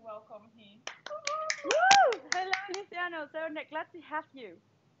 Let's welcome him. Woo! Hello, Luciano. So glad to have you.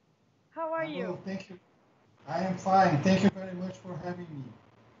 How are you? Thank you. I am fine. Thank you very much for having me.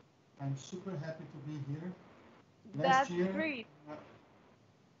 I'm super happy to be here. That's great.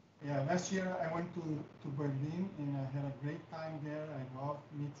 Last year I went to Berlin and I had a great time there. I love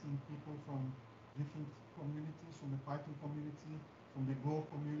meeting people from different communities, from the Python community, from the Go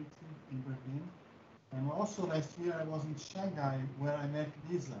community in Berlin. And also last year I was in Shanghai where I met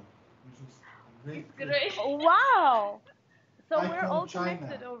Lisa, which was a great trip. Great. Wow. So I'm we're from all China.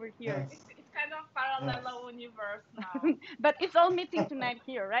 connected over here. Yes. It's kind of parallel universe now. But it's all meeting tonight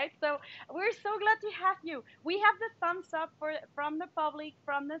here, right? So we're so glad to have you. We have the thumbs up from the public,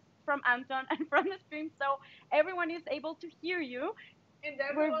 from Anton, and from the stream, so everyone is able to hear you. And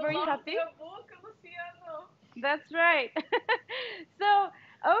we're very happy. Your book, Luciano. That's right. So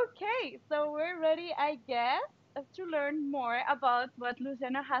okay, so we're ready, I guess, to learn more about what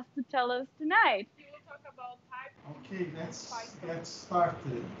Luciano has to tell us tonight. He will talk about type. Okay, let's get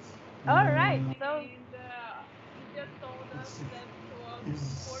started. All right. So he just told us that he was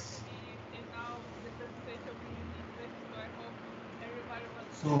Portuguese and now the presentation will be in English. So I hope everybody was.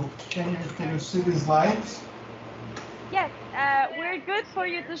 So can you see the slides? Yes, we're good for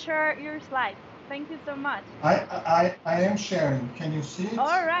you to share your slides. Thank you so much. I am sharing. Can you see it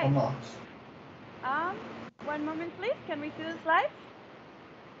All right. or not? 1 moment, please. Can we see the slides?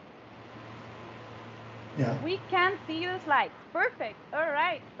 Yeah. We can see the slides. Perfect. All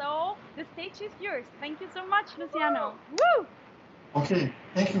right. So the stage is yours. Thank you so much, Luciano. Woo! Okay.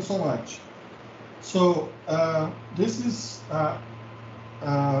 Thank you so much. So this is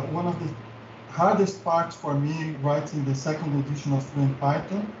one of the hardest parts for me writing the second edition of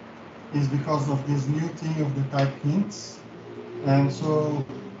FluentPython is because of this new thing of the type hints. And so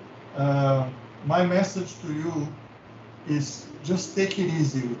my message to you is just take it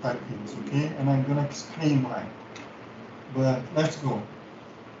easy with type hints, okay? And I'm gonna explain why. But let's go.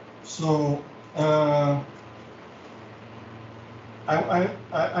 So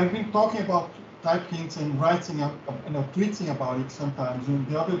I've been talking about type hints and writing, tweeting about it sometimes. And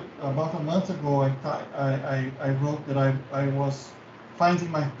about a month ago, I wrote that I was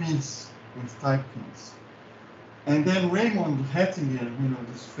finding my peace with type hints. And then Raymond Hettinger,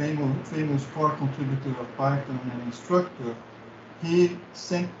 this famous core contributor of Python and instructor, he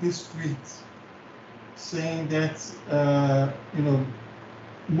sent this tweet saying that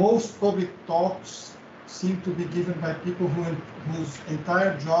most public talks seem to be given by people whose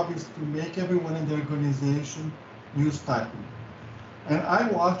entire job is to make everyone in the organization use typing. And I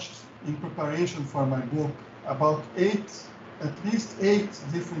watched, in preparation for my book, about at least eight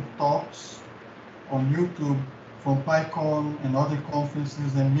different talks on YouTube from PyCon and other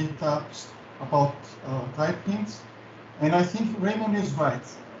conferences and meetups about type hints. And I think Raymond is right.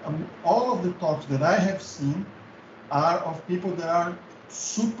 All of the talks that I have seen are of people that are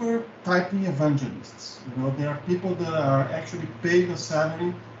super typing evangelists. They are people that are actually paid a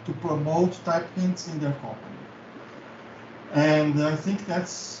salary to promote type hints in their company. And I think that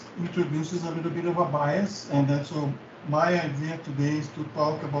introduces a little bit of a bias, and that's my idea today is to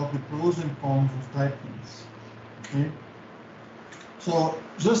talk about the pros and cons of type hints. Okay? So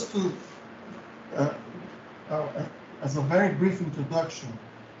just to, as a very brief introduction,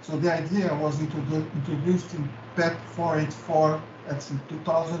 so the idea was introduced in PEP 484, that's in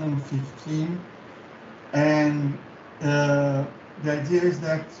 2015, and the idea is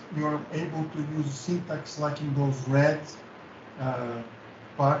that you're able to use syntax like in those red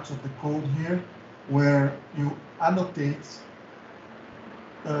parts of the code here, where you annotate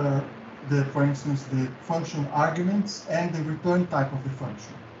for instance, the function arguments and the return type of the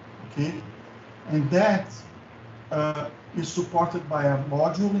function. Okay, and that is supported by a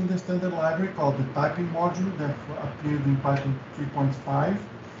module in the standard library called the typing module that appeared in Python 3.5,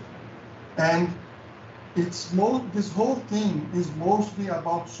 and this whole thing is mostly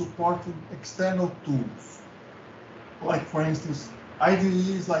about supporting external tools. Like, for instance,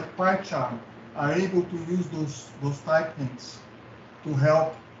 IDEs like PyCharm are able to use those type hints to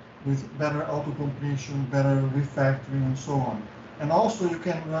help with better auto-completion, better refactoring, and so on. And also you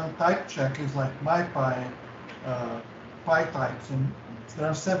can run type checkers like MyPy, PyTypes, and there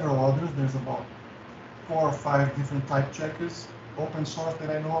are several others. There's about 4 or 5 different type checkers, open source, that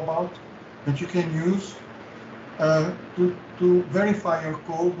I know about, that you can use to verify your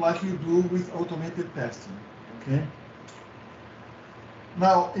code like you do with automated testing. Okay.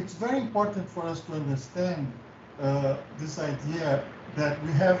 Now, it's very important for us to understand this idea that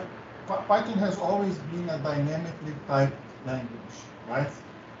we have, Python has always been a dynamically typed language, right?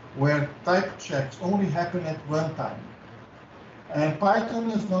 Where type checks only happen at runtime. And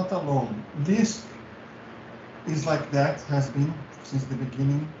Python is not alone. Lisp is like that, has been since the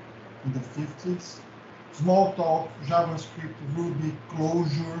beginning in the 50s. Smalltalk, JavaScript, Ruby,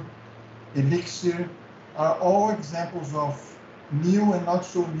 Clojure, Elixir are all examples of new and not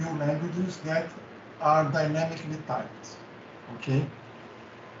so new languages that are dynamically typed. Okay?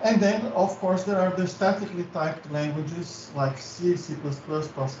 And then, of course, there are the statically typed languages like C, C++,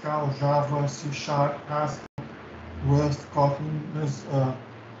 Pascal, Java, C#, Haskell, Rust, Kotlin. There's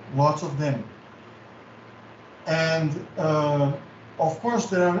lots of them. And of course,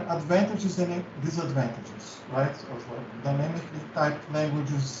 there are advantages and disadvantages, right? Dynamically typed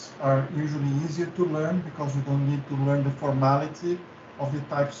languages are usually easier to learn because you don't need to learn the formality of the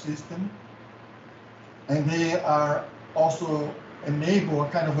type system. And they are also enable a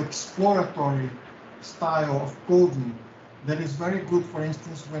kind of exploratory style of coding that is very good, for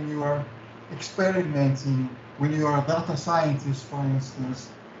instance, when you are experimenting, when you are a data scientist, for instance,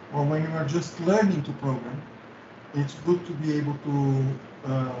 or when you are just learning to program. It's good to be able to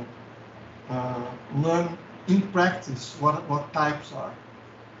learn in practice what types are.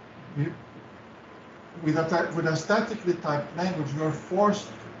 With a statically typed language, you are forced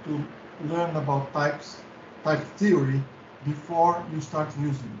to learn about type theory before you start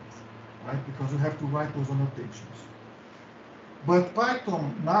using it, right? Because you have to write those annotations. But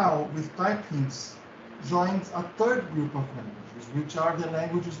Python now, with type hints, joins a third group of languages, which are the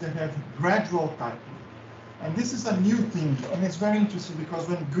languages that have gradual typing. And this is a new thing, and it's very interesting because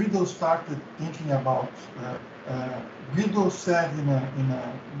when Guido started thinking about, Guido said in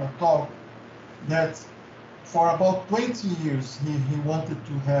a talk that for about 20 years he wanted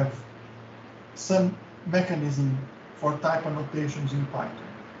to have some mechanism for type annotations in Python.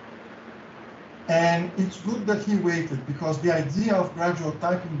 And it's good that he waited because the idea of gradual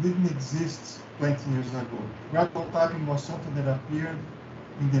typing didn't exist 20 years ago. Gradual typing was something that appeared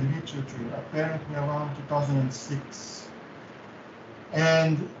in the literature apparently around 2006.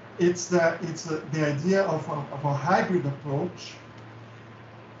 And it's the idea of a hybrid approach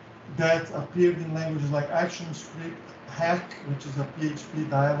that appeared in languages like ActionScript, Hack, which is a PHP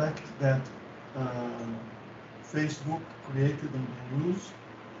dialect that Facebook created and used.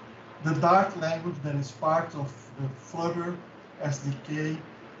 The Dart language that is part of the Flutter SDK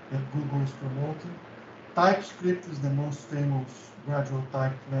that Google is promoting. TypeScript is the most famous gradual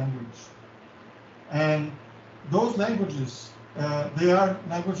typed language. And those languages, they are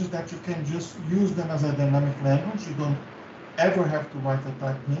languages that you can just use them as a dynamic language. You don't ever have to write a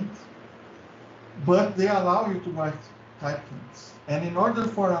type hint, but they allow you to write type hints. And in order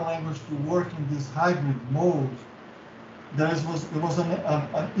for a language to work in this hybrid mode, there was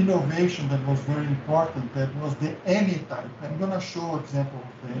an innovation that was very important, that was the AnyType. I'm going to show an example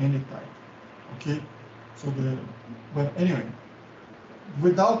of the AnyType. Okay, so but anyway,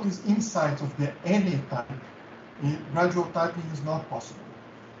 without this insight of the AnyType, gradual typing is not possible,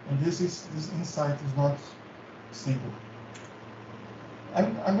 and this insight is not simple.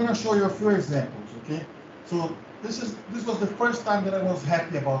 I'm going to show you a few examples. Okay, so this was the first time that I was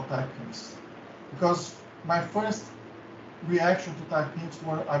happy about type hints, because my first reaction to type hints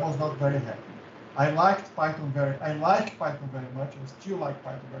were I was not very happy. I like Python very much. I still like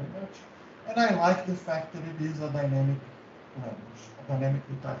Python very much, and I like the fact that it is a dynamic language, a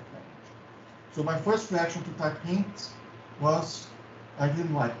dynamically typed language. So my first reaction to type hints was I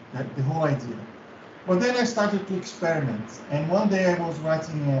didn't like that, the whole idea. But then I started to experiment. And one day I was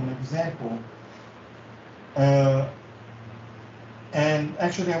writing an example. And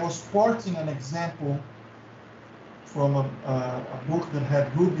actually I was porting an example from a book that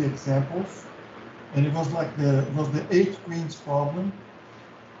had Ruby examples. And it was like the 8 queens problem.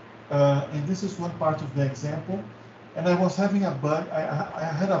 And this is one part of the example. And I was having a bug. I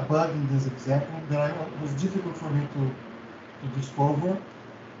had a bug in this example that was difficult for me to discover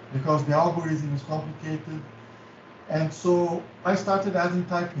because the algorithm is complicated. And so I started adding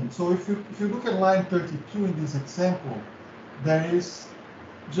type hints. So if you look at line 32 in this example, there is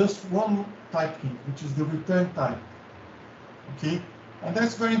just one type hint, which is the return type. Okay? And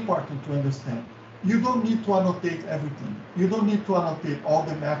that's very important to understand. You don't need to annotate everything. You don't need to annotate all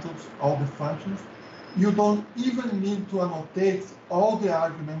the methods, all the functions. You don't even need to annotate all the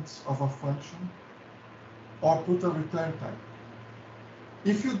arguments of a function or put a return type.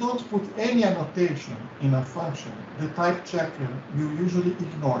 If you don't put any annotation in a function, the type checker will usually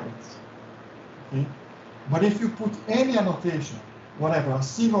ignore it. Okay? But if you put any annotation, whatever, a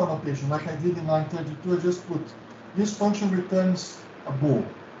single annotation, like I did in line 32, I just put this function returns a bool.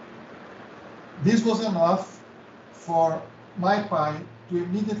 This was enough for MyPy to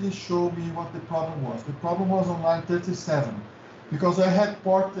immediately show me what the problem was. The problem was on line 37, because I had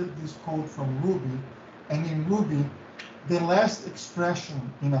ported this code from Ruby, and in Ruby, the last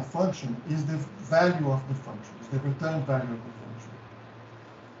expression in a function is the value of the function, is the return value of the function.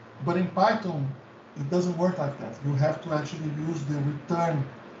 But in Python, it doesn't work like that. You have to actually use the return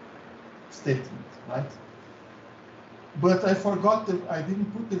statement, right? But I forgot that I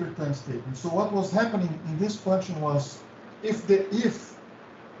didn't put the return statement. So what was happening in this function was, if the if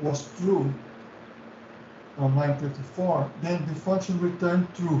was true on line 34, then the function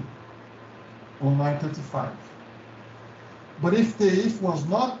returned true on line 35. But if the if was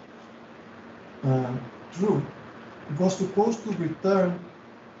not true, it was supposed to return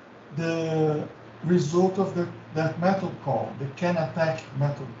the result of that method call, the canAttack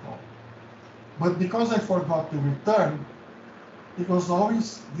method call. But because I forgot the return, it was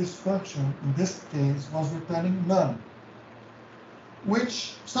always this function, in this case, was returning none,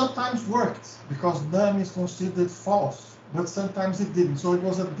 which sometimes worked because none is considered false, but sometimes it didn't. So it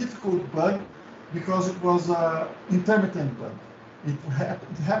was a difficult bug because it was an intermittent bug. It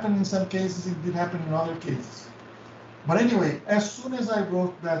happened in some cases, it did happen in other cases. But anyway, as soon as I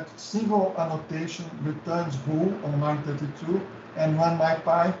wrote that single annotation returns bool on line 32 and run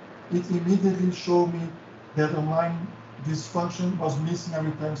MyPy, it immediately showed me that on line this function was missing a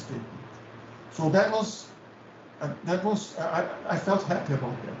return statement. So I felt happy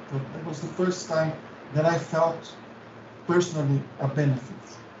about that. That was the first time that I felt personally a benefit.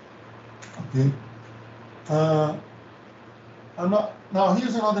 Okay. Now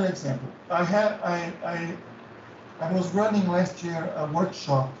here's another example. I was running last year a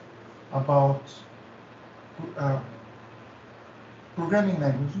workshop about programming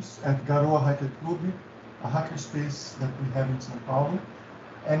languages at Garoa Hacker Club, a hackerspace that we have in São Paulo.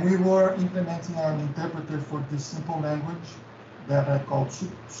 And we were implementing an interpreter for this simple language that I called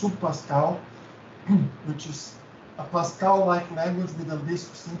subpascal, which is a Pascal-like language with a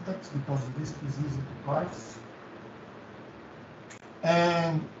Lisp syntax, because Lisp is easy to parse.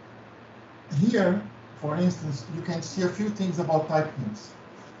 And here, for instance, you can see a few things about type hints.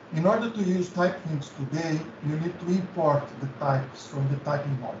 In order to use type hints today, you need to import the types from the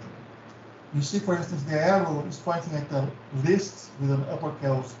typing module. You see, for instance, the arrow is pointing at a list with an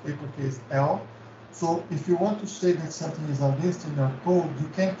uppercase L. So if you want to say that something is a list in your code, you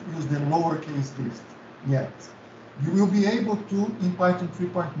can't use the lowercase list yet. You will be able to in Python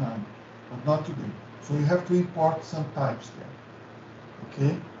 3.9, but not today. So you have to import some types there.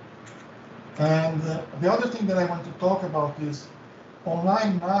 Okay? And the other thing that I want to talk about is, on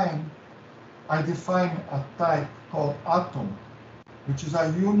line 9, I define a type called atom, which is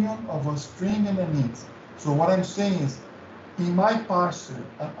a union of a string and an int. So what I'm saying is, in my parser,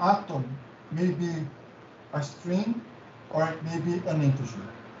 an atom may be a string or it may be an integer.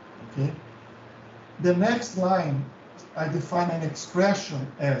 Okay? The next line, I define an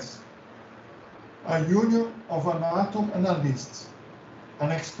expression as a union of an atom and a list.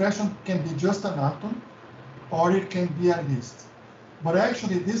 An expression can be just an atom, or it can be a list. But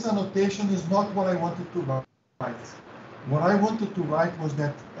actually, this annotation is not what I wanted to write. What I wanted to write was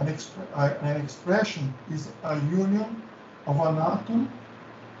that an expression is a union of an atom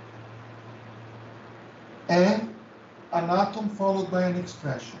and an atom followed by an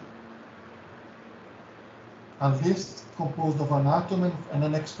expression. A list composed of an atom and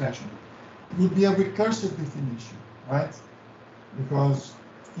an expression. It would be a recursive definition, right? Because,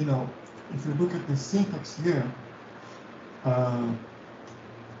 you know, if you look at the syntax here,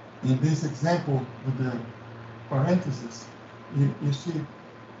 in this example with the parentheses, you see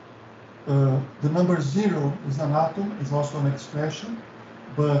the number 0 is an atom, is also an expression,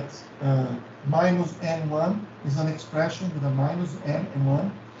 but minus n1 is an expression with a minus n and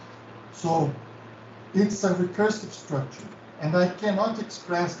 1. So it's a recursive structure, and I cannot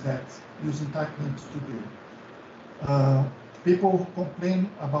express that using type hints today. People complain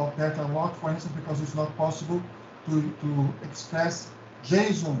about that a lot, for instance, because it's not possible to express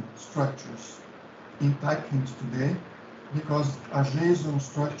JSON structures in type hints today, because a JSON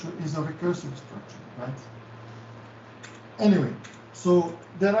structure is a recursive structure, right? Anyway, so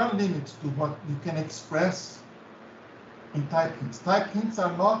there are limits to what you can express in type hints. Type hints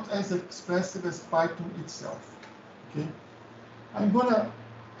are not as expressive as Python itself, okay? I'm gonna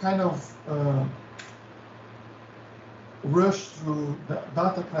kind of rush through the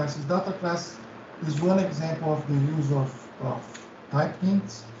data classes. Data class is one example of the use of type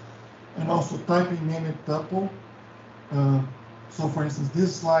hints, and also typing named tuple. So for instance,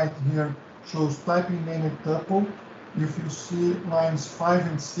 this slide here shows typing named tuple. If you see lines 5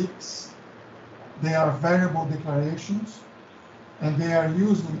 and 6, they are variable declarations, and they are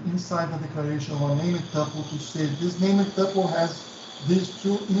using inside the declaration of a named tuple to say this named tuple has these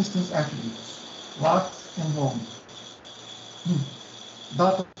two instance attributes, lat and long.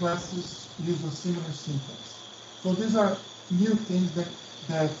 Data classes use a similar syntax. So these are new things that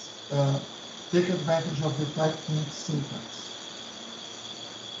take advantage of the type hint syntax.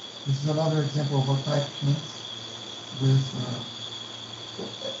 This is another example of a type hint with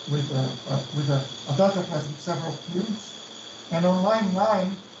a data class with several fields. And on line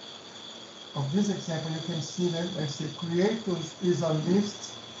 9 of this example, you can see that I say creators is a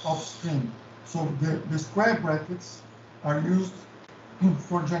list of string. So the square brackets are used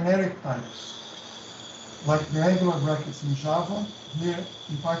for generic types, like the angular brackets in Java. Here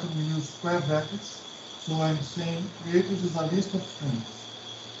in Python we use square brackets. So I'm saying creators is a list of strings.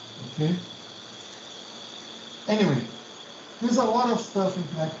 Okay. Anyway, there's a lot of stuff in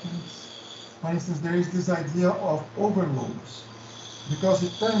type hints. For instance, there is this idea of overloads, because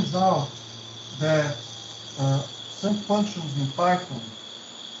it turns out that some functions in Python,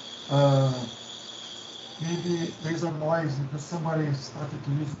 maybe there's a noise because somebody started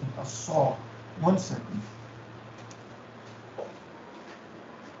to use a saw. 1 second.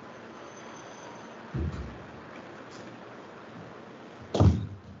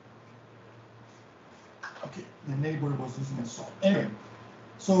 Okay, the neighbor was using a saw. Anyway,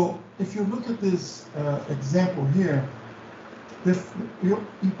 so if you look at this example here,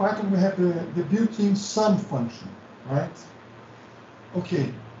 in Python we have the built-in sum function, right?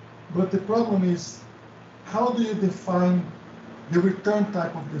 Okay, but the problem is, how do you define the return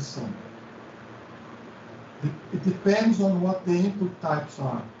type of the sum? It depends on what the input types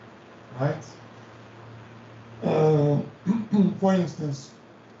are, right? For instance,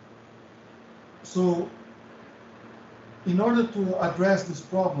 so in order to address this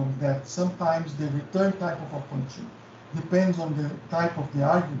problem that sometimes the return type of a function depends on the type of the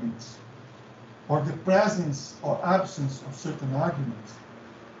arguments, or the presence or absence of certain arguments.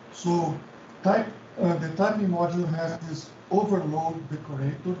 So the typing module has this overload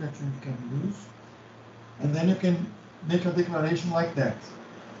decorator that you can use, and then you can make a declaration like that.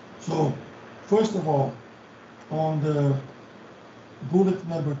 So first of all, on the bullet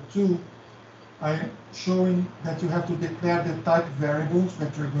number 2, I'm showing that you have to declare the type variables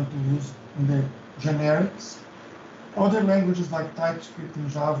that you're going to use in the generics. Other languages like TypeScript in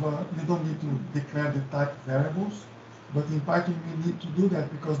Java, you don't need to declare the type variables, but in Python you need to do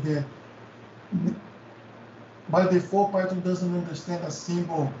that because by default Python doesn't understand a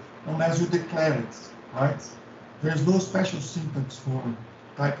symbol unless you declare it, right? There's no special syntax for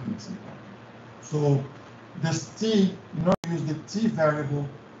typing in Python. So this T, in order to use the T variable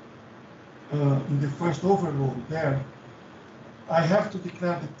in the first overload there, I have to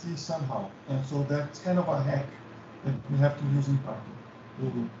declare the T somehow. And so that's kind of a hack that we have to use in Python.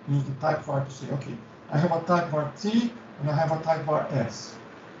 To use the type var to say, okay, I have a type var T and I have a type var S.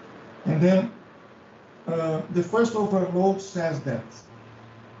 And then the first overload says that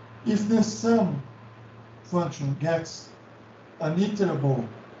if the sum function gets an iterable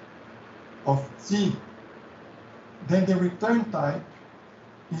of T, then the return type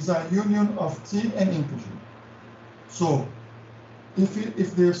is a union of T and integer. So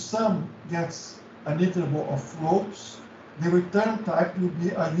if the sum gets an iterable of floats, the return type will be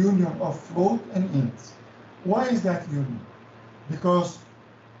a union of float and int. Why is that union? Because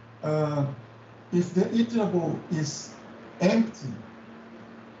if the iterable is empty,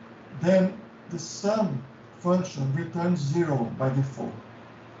 then the sum function returns 0 by default.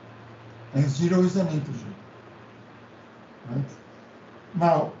 And 0 is an integer. Right?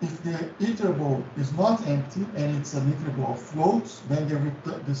 Now, if the iterable is not empty and it's an iterable of floats, then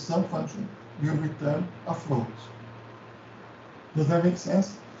the sum function will return a float. Does that make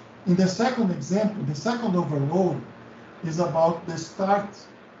sense? In the second example, the second overload is about the start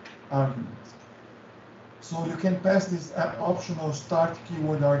argument. So you can pass this optional start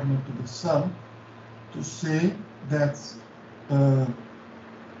keyword argument to the sum to say that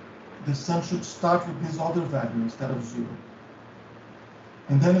the sum should start with this other value instead of 0.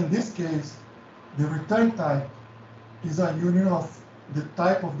 And then in this case, the return type is a union of the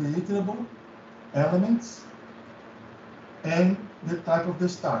type of the iterable elements and the type of the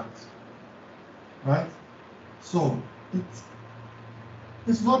start, right? So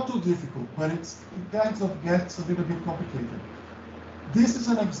it's not too difficult, but it kind of gets a little bit complicated. This is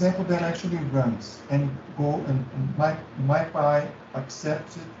an example that actually runs and MyPy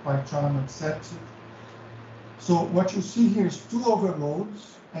accepts it, PyCharm accepts it. So what you see here is 2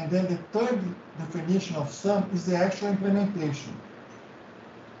 overloads, and then the third definition of sum is the actual implementation.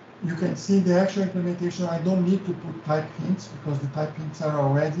 You can see the actual implementation. I don't need to put type hints because the type hints are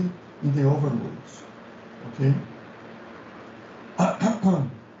already in the overloads. Okay.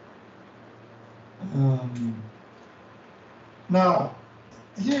 Now,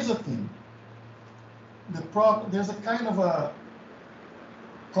 here's the thing. There's a kind of a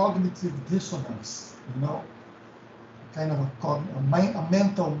cognitive dissonance, you know, kind of a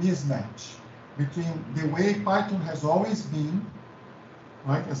mental mismatch between the way Python has always been,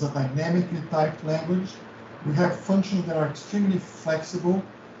 right, as a dynamically typed language. We have functions that are extremely flexible,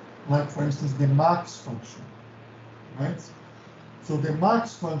 like, for instance, the max function, right? So the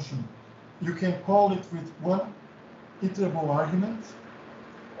max function, you can call it with one iterable argument,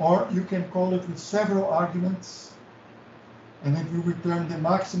 or you can call it with several arguments, and it will return the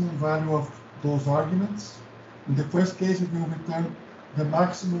maximum value of those arguments. In the first case, it will return the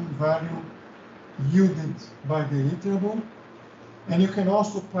maximum value yielded by the iterable. And you can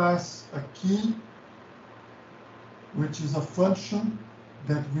also pass a key, which is a function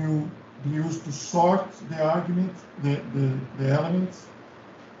that will be used to sort the argument, the elements,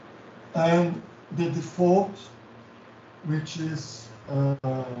 and the default, which is the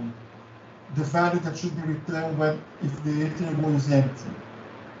value that should be returned if the iterable is empty,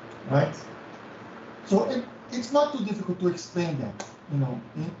 right? So it's not too difficult to explain that. You know,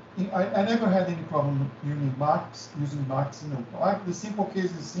 I never had any problem using max. You know, the simple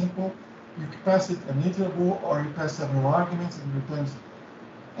case is simple. You pass it an iterable, or you pass several arguments and returns.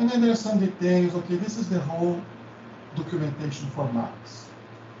 And then there's some details. Okay, this is the whole documentation for max.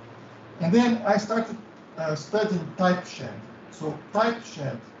 And then I started studying TypeShed. So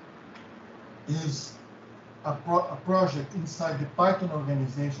TypeShed is a project inside the Python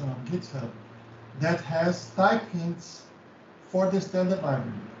organization on GitHub that has type hints for the standard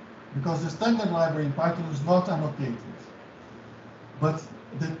library, because the standard library in Python is not annotated. But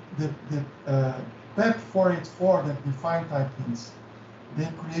the PEP 484 that define type hints, they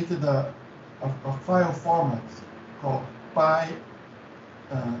created a file format called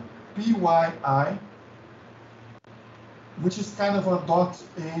PYI, which is kind of a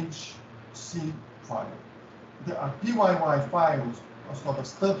 .hc file. The PYY file, what's called a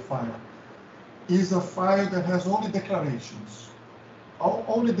stub file, is a file that has only declarations,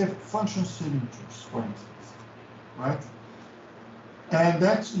 only the function signatures, for instance, right? And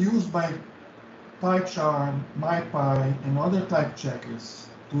that's used by PyCharm, MyPy, and other type checkers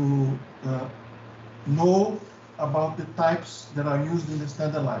to know about the types that are used in the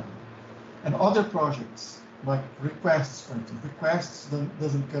standard library. And other projects, like requests, for instance. Requests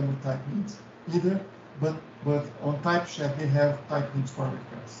doesn't come with type hints either, but on TypeShed they have type hints for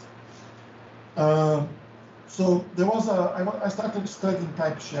requests. So there was I started studying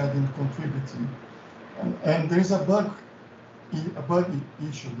TypeShed and contributing, and there's a bug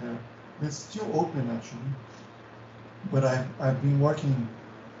issue there. It's still open actually, but I've been working.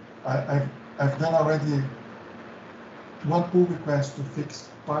 I've done already one pull request to fix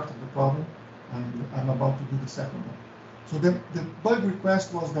part of the problem, and I'm about to do the second one. So the bug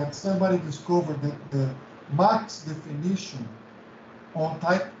request was that somebody discovered that the max definition on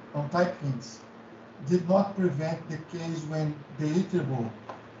type hints did not prevent the case when the iterable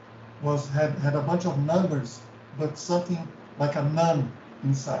had a bunch of numbers, but something like a none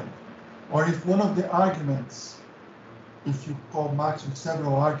inside. Or if one of the arguments, if you call max with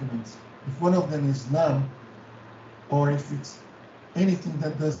several arguments, if one of them is none, or if it's anything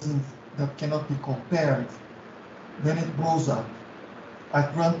that cannot be compared, then it blows up.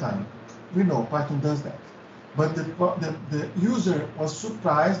 at runtime. We know Python does that. But the user was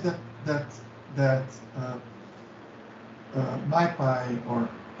surprised that MyPy or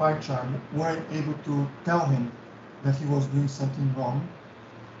PyCharm weren't able to tell him that he was doing something wrong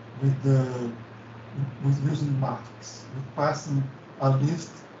with using marks, with passing a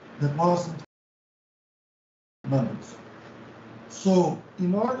list that wasn't numbers. So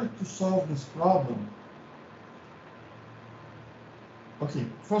in order to solve this problem, okay,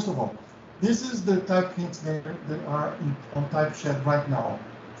 first of all, this is the type hints that are on TypeShed right now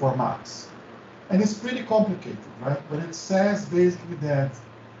for marks. And it's pretty complicated, right? But it says basically that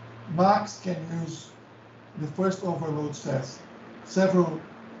Max can use, the first overload says, several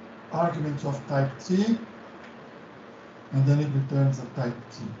arguments of type T, and then it returns a type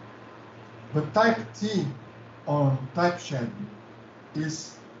T. But type T on TypeShed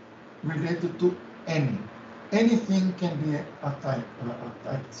is related to any. Anything can be a type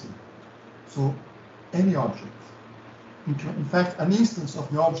T. So any object. In fact, an instance of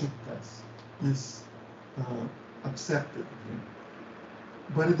the object class is accepted here.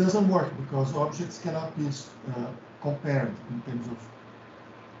 But it doesn't work because objects cannot be compared in terms of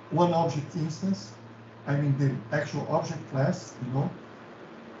one object instance. I mean the actual object class,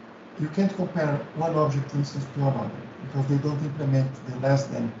 you can't compare one object instance to another because they don't implement the less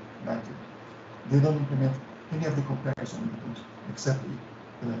than method. They don't implement any of the comparison methods except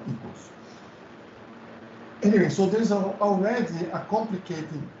equals. Anyway, so there's already a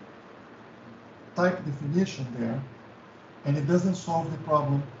complicated type definition there, and it doesn't solve the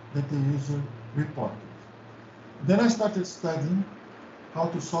problem that the user reported. Then I started studying how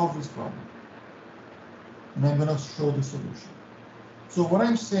to solve this problem, and I'm going to show the solution. So what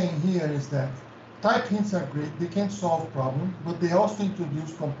I'm saying here is that type hints are great, they can solve problems, but they also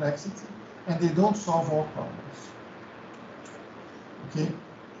introduce complexity, and they don't solve all problems. Okay,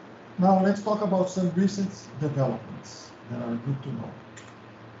 now let's talk about some recent developments that are good to know.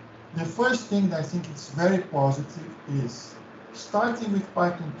 The first thing that I think is very positive is, starting with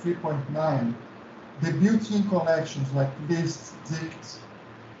Python 3.9, the built-in collections like list, dict,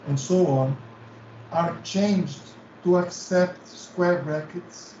 and so on are changed to accept square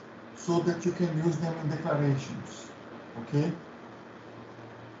brackets so that you can use them in declarations, okay?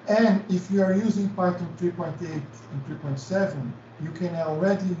 And if you are using Python 3.8 and 3.7, you can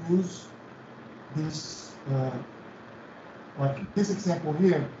already use this, like this example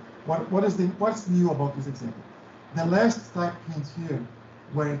here. What's new about this example? The last type hint here,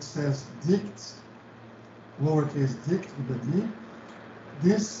 where it says dict, lowercase dict with a D,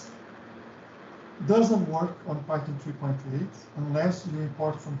 this doesn't work on Python 3.8 unless you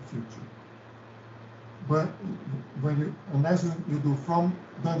import from future. But unless you do from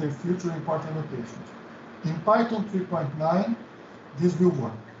the future import annotations. In Python 3.9, this will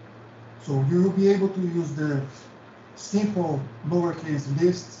work. So you will be able to use the simple lowercase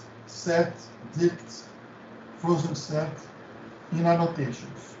list, set, dict, frozen set in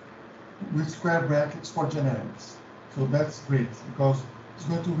annotations with square brackets for generics. So that's great because it's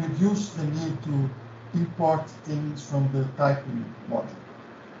going to reduce the need to import things from the typing module.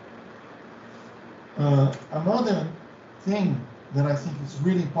 Another thing that I think is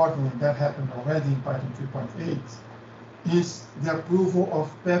really important, and that happened already in Python 3.8, is the approval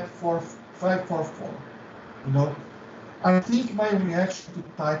of PEP 544. I think my reaction to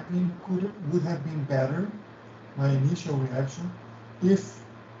typing would have been better, my initial reaction, if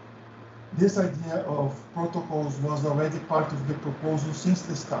this idea of protocols was already part of the proposal since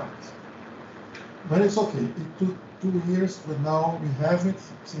the start. But it's okay. It took 2 years, but now we have it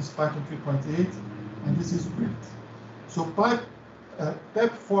since Python 3.8, and this is great. So PEP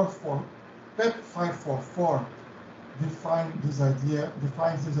 544 defines this idea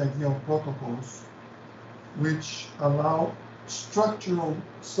of protocols which allow structural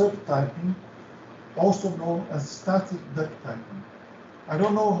subtyping, also known as static duck typing. I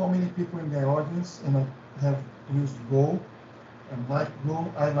don't know how many people in the audience have used Go and like Go.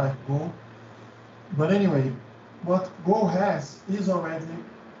 I like Go. But anyway, what Go has is already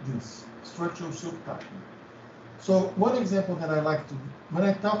this structural subtyping. So one example that I like to, when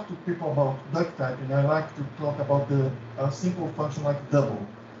I talk to people about duck typing, I like to talk about a simple function like double,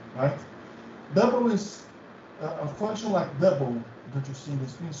 right? Double is a function like double that you see in the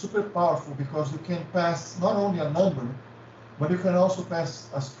screen, super powerful because you can pass not only a number, but you can also pass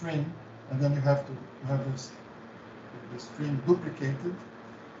a string, and then you have the string duplicated,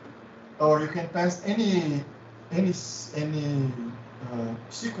 or you can pass any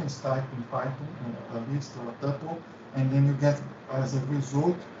sequence type in Python, a list or a tuple, and then you get as a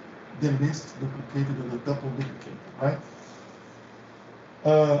result the list duplicated or the tuple duplicated, right?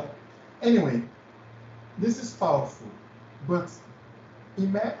 Anyway, this is powerful, but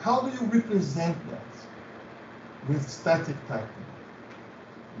how do you represent that with static typing?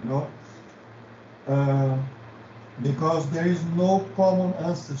 You know, because there is no common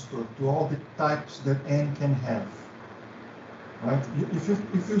ancestor to all the types that n can have. Right?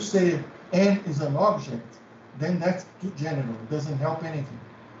 If you say n is an object, then that's too general. It doesn't help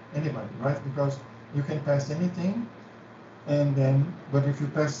anybody, right? Because you can pass anything, and then, but if you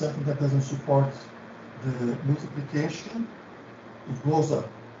pass something that doesn't support the multiplication, it blows up.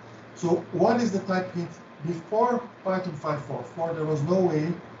 So what is the type hint? Before Python 5.4.4,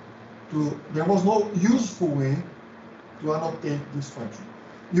 there was no useful way to annotate this function.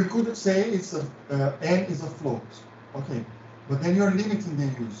 You could say it's n is a float, okay, but then you're limiting the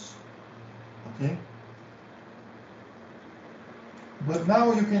use, okay? But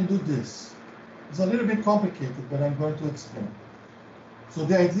now you can do this. It's a little bit complicated, but I'm going to explain. So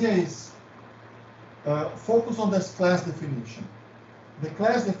the idea is focus on this class definition. The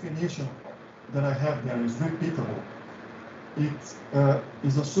class definition that I have there is repeatable. It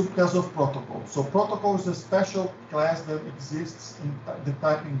is a subclass of protocol. So protocol is a special class that exists in the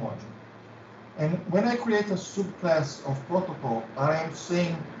typing module. And when I create a subclass of protocol, I'm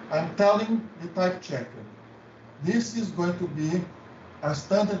telling the type checker, this is going to be a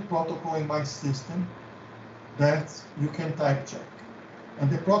standard protocol in my system that you can type check. And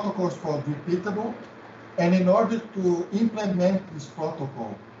the protocol is called repeatable. And in order to implement this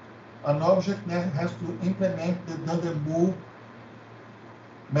protocol, an object has to implement the dunder-move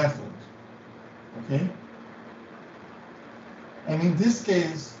method, okay? And in this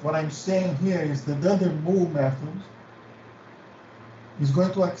case, what I'm saying here is the dunder-move method is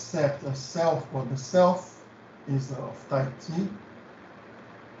going to accept a self, or the self is of type T,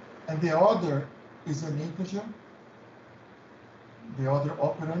 and the other is an integer. The other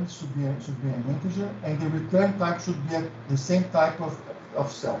operand should be an integer, and the return type should be the same type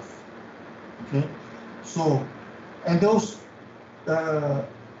of self. Okay, so, and those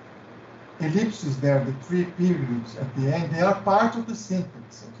ellipses there, the 3 periods at the end, they are part of the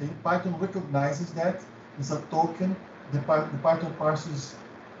syntax. Okay, Python recognizes that as a token. The Python parsers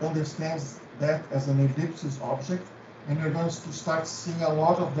understands that as an ellipsis object, and you're going to start seeing a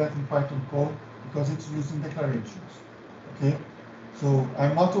lot of that in Python code because it's used in declarations. Okay. So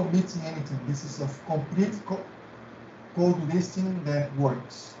I'm not omitting anything. This is a complete code listing that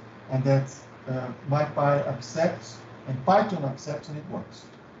works and that MyPy accepts and Python accepts, and it works.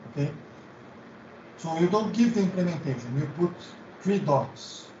 Okay. So you don't give the implementation. You put 3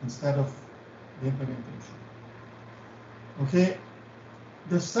 dots instead of the implementation. Okay.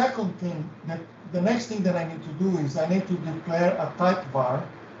 The second thing, the next thing that I need to do is I need to declare a type var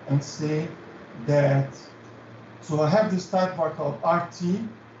and say that. So I have this type var called RT,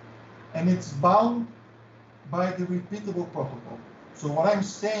 and it's bound by the repeatable protocol. So what I'm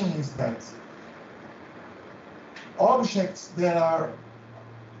saying is that objects that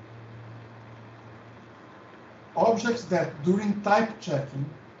during type checking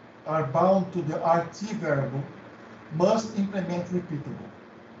are bound to the RT variable must implement repeatable.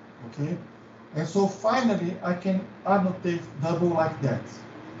 Okay? And so finally I can annotate double like that.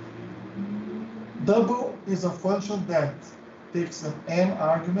 Double is a function that takes an n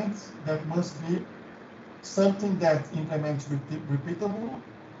arguments that must be something that implements repeatable,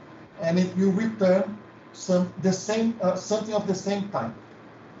 and it will return something of the same type.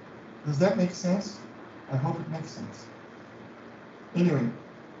 Does that make sense? I hope it makes sense. Anyway,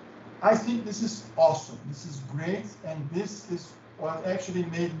 I think this is awesome. This is great, and this is what actually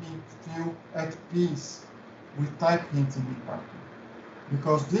made me feel at peace with type hinting in Python.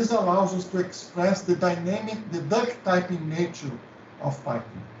 Because this allows us to express the duck typing nature of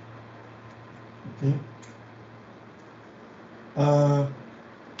Python. Okay.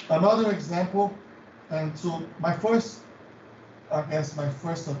 Another example, and so my first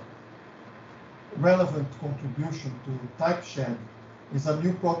relevant contribution to TypeShed is a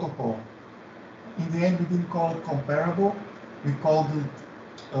new protocol. In the end, we didn't call it comparable. We called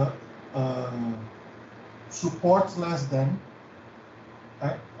it support less than.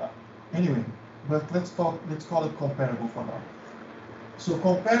 Anyway, but let's call it comparable for now. So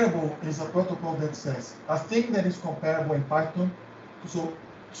comparable is a protocol that says a thing that is comparable in Python. So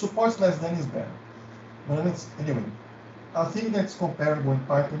supports less than is better. But anyway, a thing that's comparable in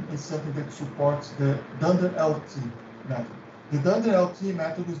Python is something that supports the dunder-lt method. The dunder-lt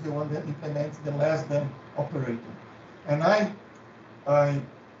method is the one that implements the less than operator. And I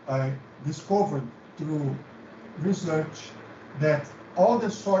discovered through research that all the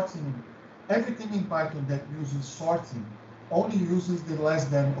sorting, everything in Python that uses sorting only uses the less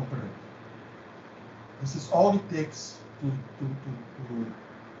than operator. This is all it takes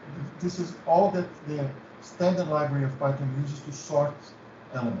this is all that the standard library of Python uses to sort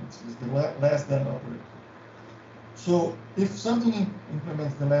elements, is the less than operator. So if something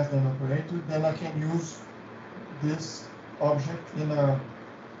implements the less than operator, then I can use this object in a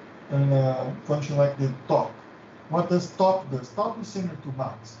function like the top. What does top do? Top is similar to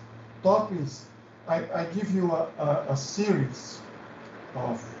max. Top is, I give you a series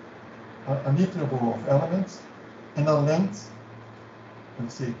of, an iterable of elements and a length,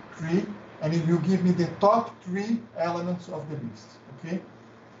 let's say 3, and it will give me the top 3 elements of the list, okay?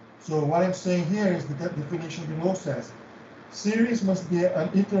 So what I'm saying here is that the definition below says, series must be an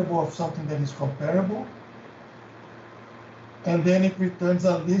iterable of something that is comparable, and then it returns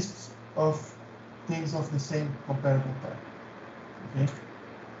a list of things of the same comparable type, okay?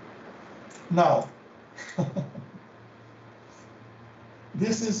 Now,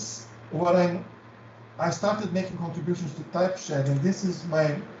 this is what I started making contributions to TypeShed, and this is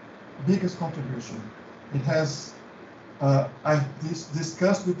my biggest contribution. It has, I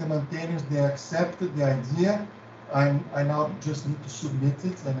discussed with the maintainers, they accepted the idea. I now just need to submit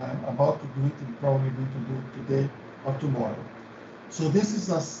it, and I'm about to do it, and probably going to do it today or tomorrow. So this is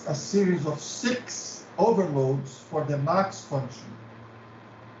a series of 6 overloads for the max function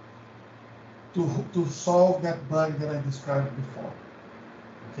to solve that bug that I described before,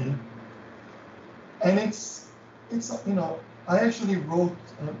 okay? And it's you know, I actually wrote,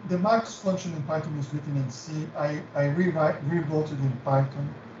 the max function in Python is written in C. I rewrote it in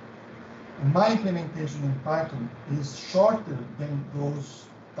Python. And my implementation in Python is shorter than those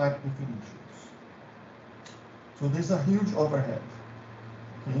type definitions. So there's a huge overhead,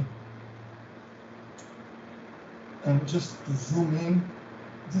 okay? And just to zoom in,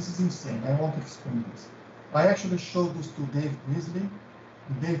 this is insane. I won't explain this. I actually showed this to Dave Beasley.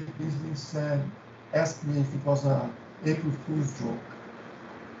 Dave Beasley asked me if it was an April Fool's joke.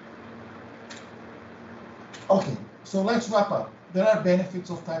 Okay, so let's wrap up. There are benefits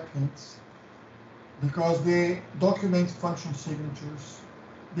of type hints because they document function signatures.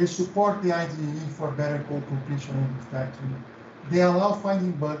 They support the IDE for better code completion and refactoring. They allow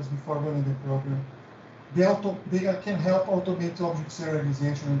finding bugs before running the program. They can help automate object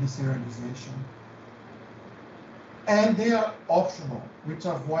serialization and deserialization. And they are optional, which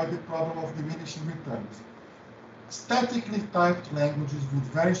avoid the problem of diminishing returns. Statically typed languages with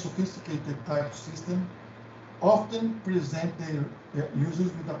very sophisticated type system often present their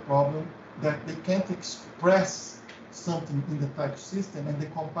users with a problem that they can't express something in the type system, and the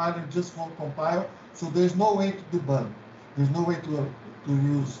compiler just won't compile, so there's no way to debug. There's no way to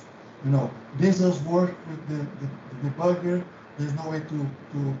use, you know, business work with the debugger. There's no way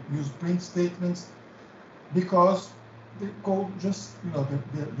to use print statements, because the code just, you know,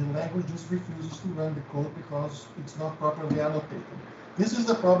 the language just refuses to run the code because it's not properly annotated. This is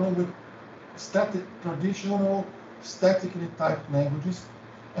the problem with traditional statically typed languages.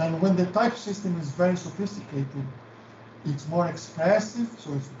 And when the type system is very sophisticated, it's more expressive,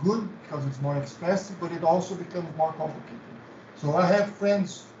 so it's good because it's more expressive, but it also becomes more complicated. So I have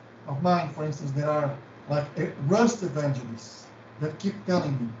friends of mine, for instance, that are like Rust evangelists that keep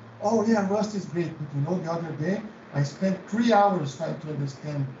telling me, oh yeah, Rust is great, but you know, the other day I spent 3 hours trying to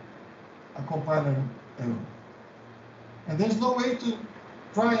understand a compiler error. And there's no way to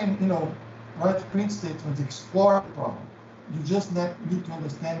try and, you know, write print statements, explore the problem. You just need to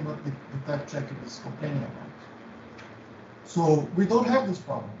understand what the type checker is complaining about. So we don't have this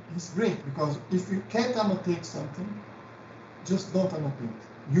problem. It's great, because if you can't annotate something, just don't annotate.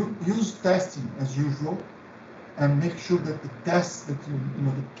 You use testing as usual, and make sure that the tests that you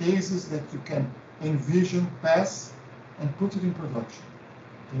know, the cases that you can envision pass, and put it in production.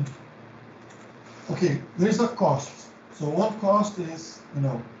 Okay, there's a cost. So one cost is, you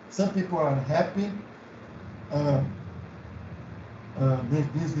know, some people are unhappy. They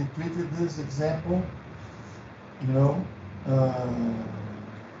basically tweeted this example, you know.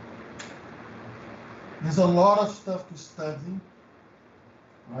 There's a lot of stuff to study,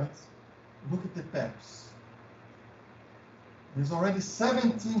 right? Look at the PEPs. There's already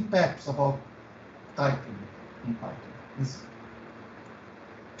 17 PEPs about typing in Python. It's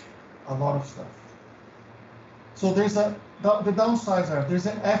a lot of stuff. So there's the downsides are there's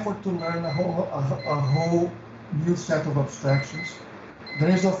an effort to learn a whole new set of abstractions. There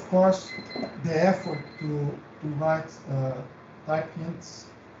is, of course, the effort to write type hints.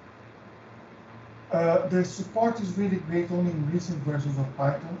 The support is really great only in recent versions of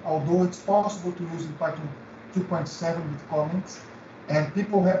Python, although it's possible to use in Python 2.7 with comments. And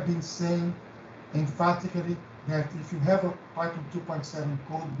people have been saying emphatically, that if you have a Python 2.7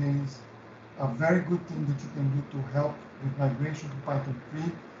 code base, a very good thing that you can do to help with migration to Python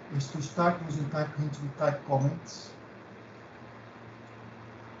 3 is to start using type hints with type comments.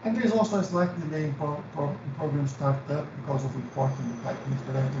 And there's also a slight delay in program startup because of importing the type hints,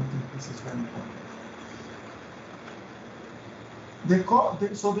 but I don't think this is very important.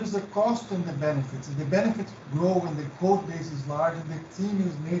 So there's the cost and the benefits. And the benefits grow when the code base is large and the team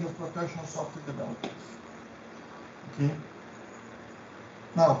is made of professional software developers. Okay.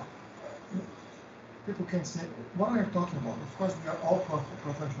 Now, people can say, what are you talking about? Of course, we are all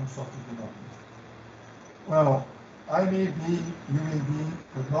professional software developers. Well, I may be, you may be,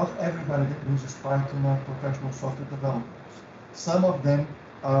 but not everybody that uses Python are professional software developers. Some of them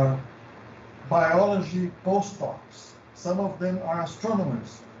are biology postdocs. Some of them are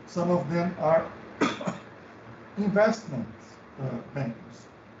astronomers. Some of them are investment bankers.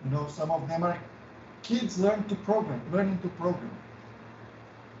 You know, some of them are kids learning to program.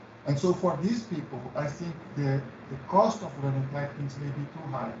 And so for these people, I think the cost of running type hints may be too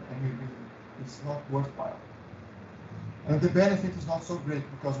high and maybe it's not worthwhile. And the benefit is not so great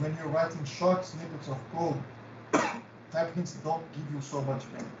because when you're writing short snippets of code, type hints don't give you so much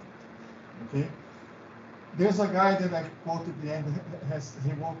benefit. Okay? There's a guy that I quoted at the end,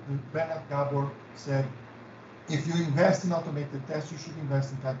 he wrote, Bernard Gabor said, if you invest in automated tests, you should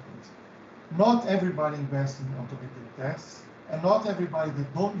invest in type hints. Not everybody invests in automated tests, and not everybody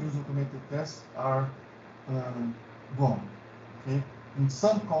that don't use automated tests are wrong. Okay? In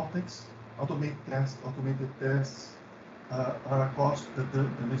some contexts, automated tests are a cost that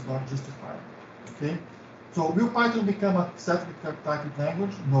is not justified. Okay? So will Python become a static typed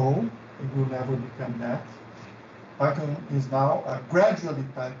language? No, it will never become that. Python is now a gradually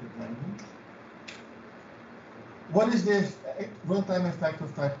typed language. What is the runtime effect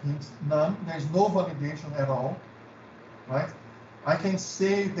of type hints? None. There's no validation at all, right? I can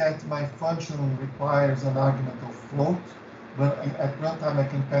say that my function requires an argument of float, but at runtime I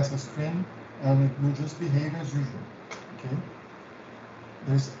can pass a string and it will just behave as usual. Okay.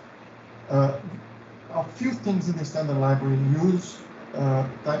 There's a few things in the standard library use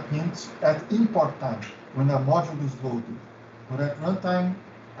type hints at import time when a module is loaded, but at runtime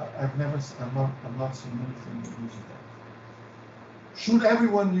I've not seen anything that uses that. Should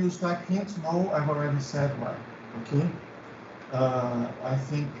everyone use type hints? No, I've already said why. Okay. I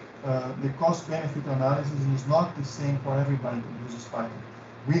think the cost-benefit analysis is not the same for everybody that uses Python.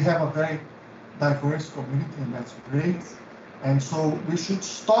 We have a very diverse community, and that's great. And so we should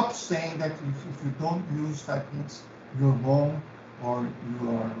stop saying that if you don't use type hints, you're wrong or you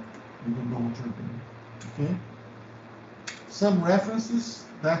don't know what you're doing. Okay. Some references.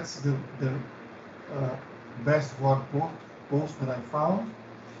 That's the best blog post that I found.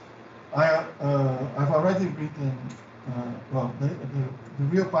 I've already written. Well, the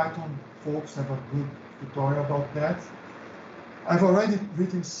real Python folks have a good tutorial about that. I've already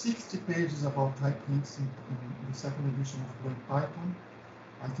written 60 pages about type hints in the second edition of FluentPython.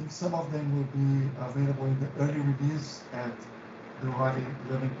 I think some of them will be available in the early release at the O'Reilly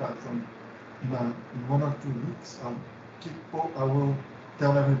Learning Platform in 1 or 2 weeks. I will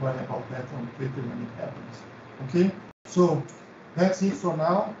tell everybody about that on Twitter when it happens. Okay, so that's it for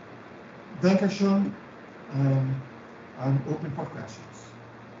now. Dankeschön, and I'm open for questions.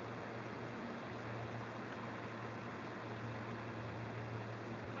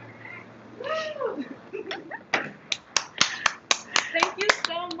 Thank you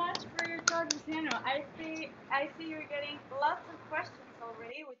so much for your talk, Luciano. I see you're getting lots of questions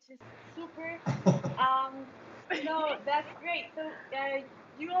already, which is super. No, that's great. So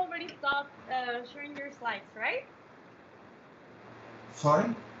you already stopped sharing your slides, right?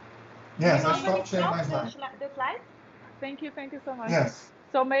 Sorry? Yes, I stopped sharing my slides. The slides? Thank you so much. Yes.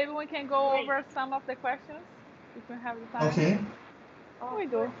 So maybe we can go over some of the questions if we have the time. Okay. Oh, we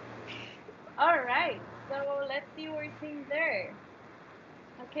do. All right. So let's see what's in there.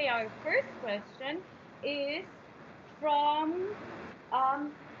 Okay, our first question is from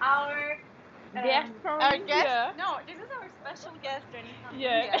our Guest from our India. guest. No, this is our special guest joining from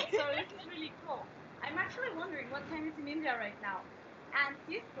India. So this is really cool. I'm actually wondering what time is in India right now. And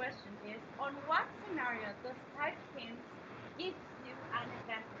his question is, on what scenario does type hints give you an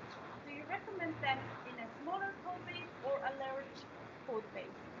advantage? Do you recommend them in a smaller code base or a large code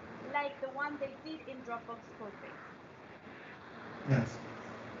base, like the one they did in Dropbox code base? Yes.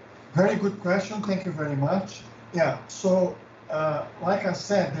 Very good question. Thank you very much. Yeah. So, like I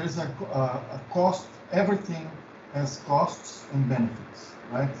said, there's a cost. Everything has costs and benefits,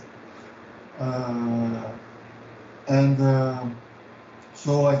 right?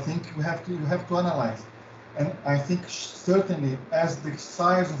 So I think you have to analyze. And I think certainly as the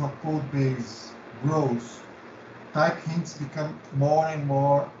size of a code base grows, type hints become more and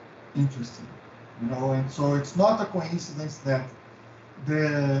more interesting, and so it's not a coincidence that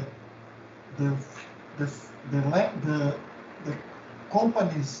the the the the, the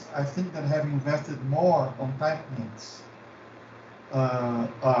companies I think that have invested more on type hints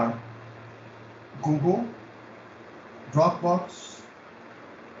are Google, Dropbox,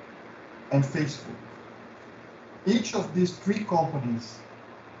 and Facebook. Each of these three companies,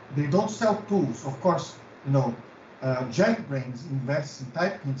 they don't sell tools. Of course, JetBrains invests in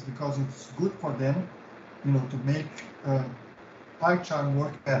type hints because it's good for them, to make PyCharm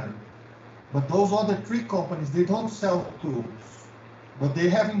work better. But those other three companies, they don't sell tools, but they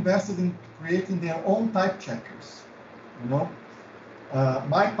have invested in creating their own type checkers.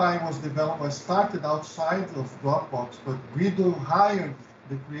 MyPy was started outside of Dropbox, but Guido hired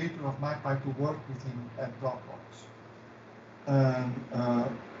the creator of MyPy to work with him at Dropbox. And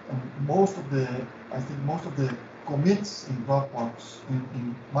most of the commits in Dropbox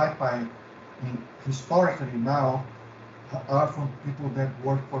in MyPy historically now are from people that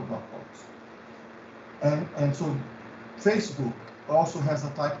work for Dropbox. And so Facebook also has a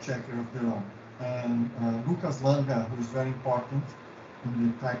type checker of their own. And Lucas Langa, who is very important in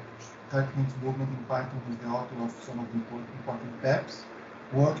the type hints movement in Python, is the author of some of the important PEPs,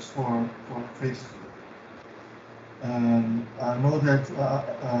 works for Facebook. And I know that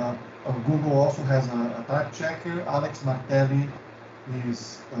Google also has a type checker. Alex Martelli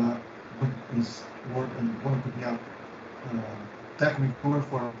is going to be a tech reviewer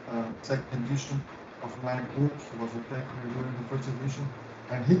for second edition of my book. He was a tech reviewer in the first edition,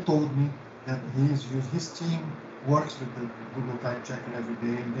 and he told me that his team works with the Google type checker every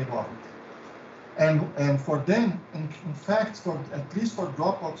day, and they love it. And for them, in fact, at least for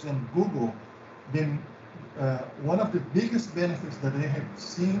Dropbox and Google, then one of the biggest benefits that they have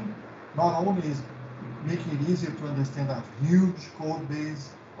seen not only is making it easier to understand a huge code base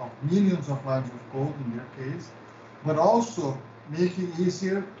of millions of lines of code in their case, but also making it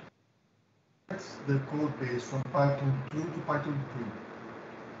easier to get the code base from Python 2 to Python 3.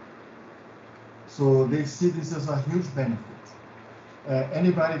 So they see this as a huge benefit.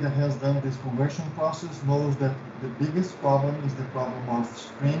 Anybody that has done this conversion process knows that the biggest problem is the problem of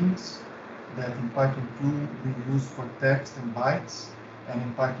strings that in Python 2 we use for text and bytes, and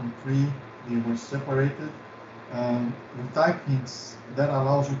in Python 3 they were separated. And with type hints, that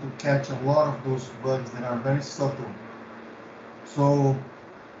allows you to catch a lot of those bugs that are very subtle. So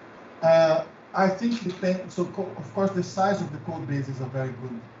I think of course the size of the code base is a very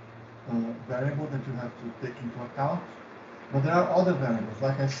good variable that you have to take into account. But there are other variables.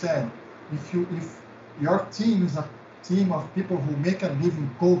 Like I said, if your team is a team of people who make a living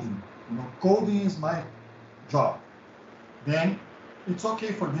coding, coding is my job, then it's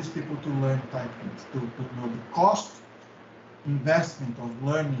okay for these people to learn type hints, to know the cost investment of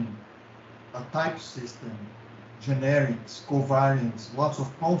learning a type system, generics, covariants, lots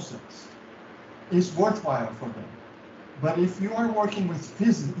of concepts, is worthwhile for them. But if you are working with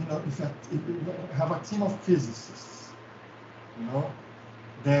physics, if you have a team of physicists,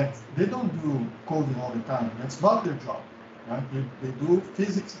 that they don't do coding all the time. That's not their job, right? They do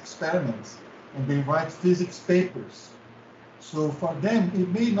physics experiments and they write physics papers. So for them, it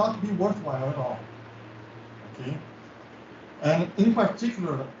may not be worthwhile at all. Okay. And in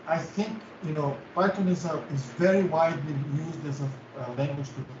particular, I think Python is very widely used as a language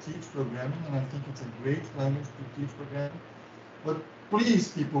to teach programming, and I think it's a great language to teach programming. But please,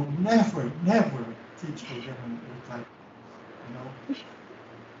 people, never teach programming with Python.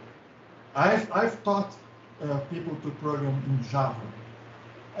 I've taught people to program in Java,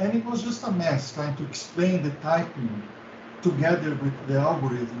 and it was just a mess trying to explain the typing together with the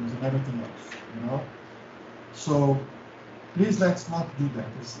algorithms and everything else. So please, let's not do that.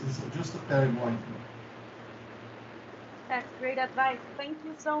 It's just a terrible idea. That's great advice. Thank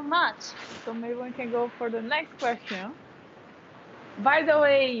you so much. So maybe we can go for the next question. By the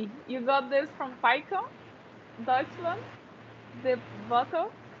way, you got this from PyCon, Deutschland, the bottle?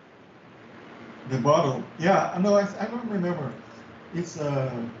 The bottle? Yeah, no, I don't remember. It's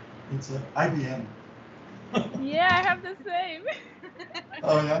IBM. Yeah, I have the same.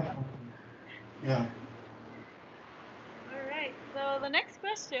 Oh, yeah? Yeah. All right. So the next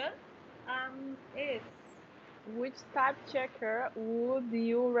question is, which type checker would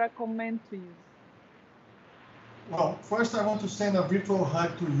you recommend to use? Well, first I want to send a virtual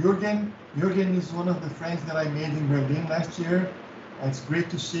hug to Jürgen. Jürgen is one of the friends that I made in Berlin last year. It's great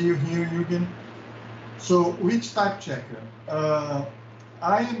to see you here, Jürgen. So which type checker? I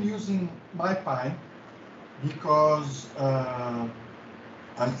am using MyPy, because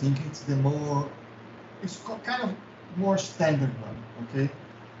I think it's the more, kind of more standard one, okay?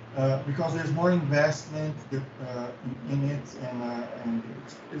 Because there's more investment in it, and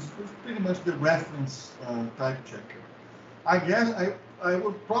it's pretty much the reference type checker. I guess I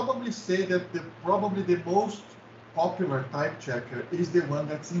would probably say that probably the most popular type checker is the one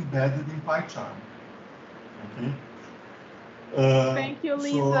that's embedded in PyCharm. Okay. Thank you, So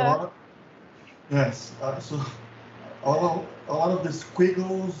Lisa. yes. So a lot of the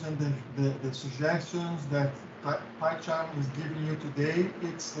squiggles and the suggestions that PyCharm is giving you today,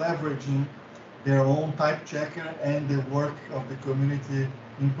 it's leveraging their own type checker and the work of the community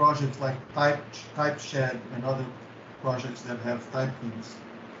in projects like TypeShed and other projects that have type things.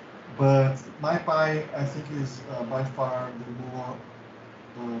 But MyPy, I think, is by far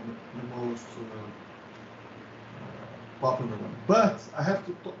the most popular one. But I have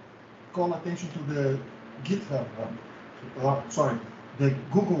to call attention to the GitHub one. Sorry, the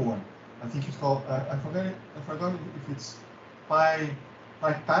Google one. I think it's called. I forgot if it's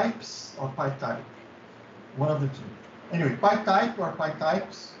PyTypes or PyType. One of the two. Anyway, PyType or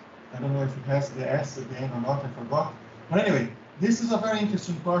PyTypes. I don't know if it has the S at the end or not. I forgot. But anyway, this is a very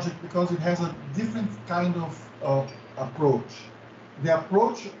interesting project because it has a different kind of approach. The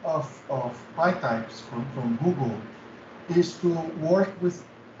approach of PyTypes from Google is to work with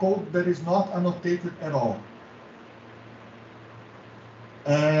code that is not annotated at all.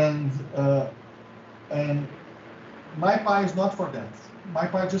 And MyPy is not for that.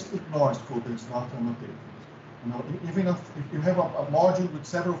 MyPy just ignores code that is not annotated. You know, even if you have a module with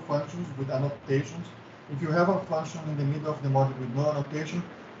several functions with annotations, if you have a function in the middle of the module with no annotation,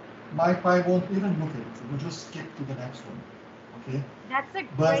 MyPy won't even look at it. It will just skip to the next one. Okay. That's a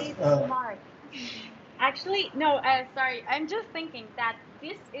great remark. Actually, no, sorry. I'm just thinking that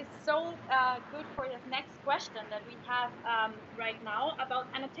this is so good for the next question that we have right now about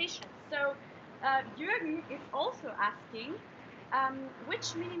annotations. So Jürgen is also asking,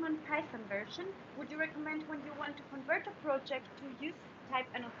 which minimum Python version would you recommend when you want to convert a project to use type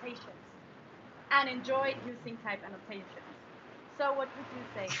annotations and enjoy using type annotations? So what would you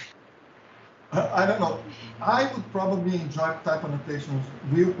say? I don't know. I would probably enjoy type annotations.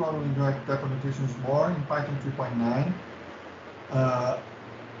 We'll probably enjoy type annotations more in Python 3.9.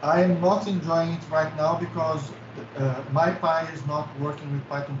 I am not enjoying it right now because MyPy is not working with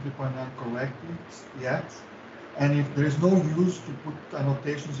Python 3.9 correctly yet. And if there is no use to put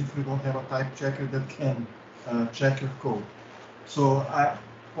annotations if you don't have a type checker that can check your code. So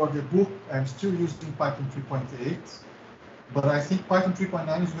for the book, I'm still using Python 3.8. But I think Python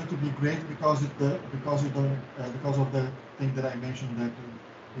 3.9 is going to be great because of the thing that I mentioned, that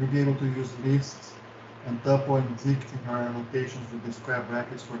you'll be able to use lists and tuple and dict in our annotations with the square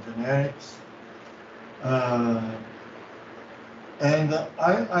brackets for generics.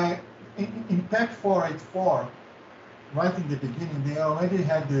 In Pack 484, right in the beginning, they already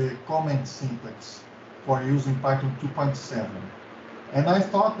had the comment syntax for using Python 2.7. And I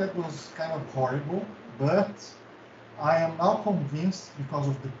thought that was kind of horrible, but I am now convinced, because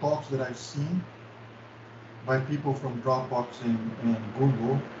of the talks that I've seen by people from Dropbox and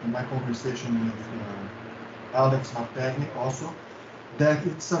Google, in my conversation with Alex Martelli also, that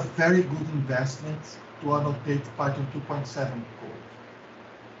it's a very good investment to annotate Python 2.7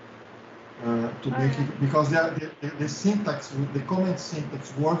 code. To make it, because the syntax, the comment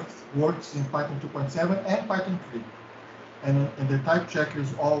syntax works in Python 2.7 and Python 3. And the type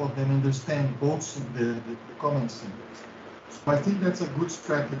checkers, all of them understand both the comment syntax. So I think that's a good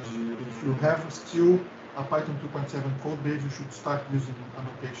strategy. If you have still a Python 2.7 code base, you should start using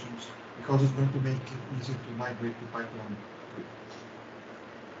annotations because it's going to make it easier to migrate to Python 3.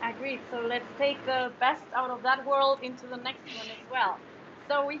 Agreed. So let's take the best out of that world into the next one as well.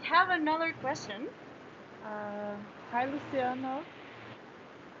 So we have another question. Hi, Luciano.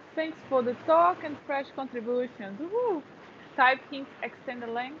 Thanks for the talk and fresh contributions. Woohoo! Type hints extend the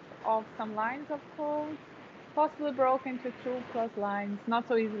length of some lines of code, possibly broken into 2+ lines, not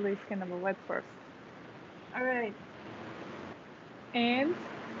so easily scannable at first. All right. And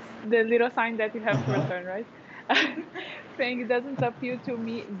the little sign that you have to return, right? Saying it doesn't appeal to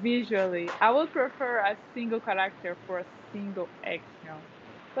me visually. I would prefer a single character for a single action.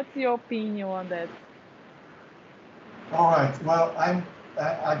 What's your opinion on that? All right. Well,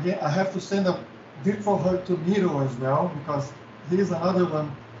 again, I have to send a virtual hug to Miro as well, because he's another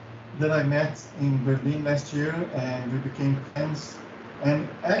one that I met in Berlin last year, and we became friends. And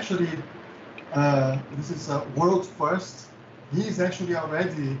actually, this is a world first. He's actually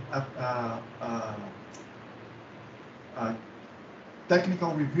already a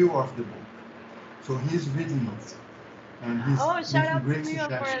technical review of the book. So he's reading it, and he's Oh, shout making out to great Mio for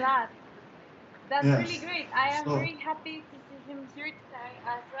suggestions. that. That's really Yes. great. I am So very happy to see him here today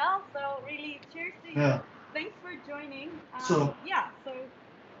as well. So really, cheers to you. yeah. Thanks for joining. So Yeah. So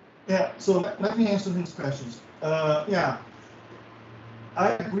yeah. So let me answer these questions. Yeah. I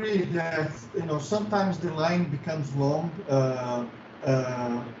agree that sometimes the line becomes long.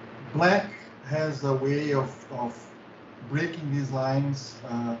 Black has a way of breaking these lines.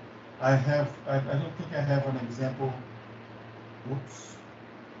 I don't think I have an example. Whoops.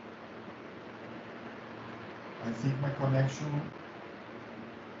 I think my connection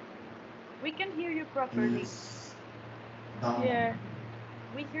we can hear you properly. is down. Yeah.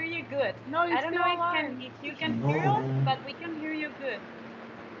 We hear you good. No, you're I don't still know online. if you can hear us, but we can hear you good.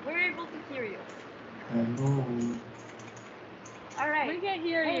 We're able to hear you. Hello. All right. We can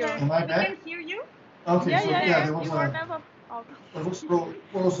hear Hey you. there. Am I We back? can hear you. Okay, Yeah, so yeah, yeah, yeah. there was You were never off. I was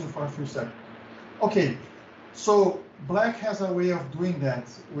frozen for a few seconds. Okay, so black has a way of doing that,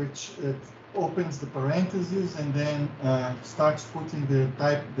 which it opens the parentheses and then starts putting the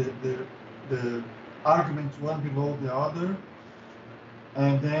the arguments one below the other,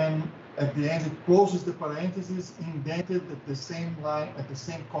 and then at the end it closes the parentheses indented at the same line, at the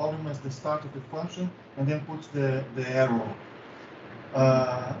same column as the start of the function, and then puts the arrow.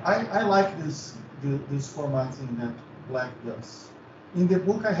 I like this formatting that black does. In the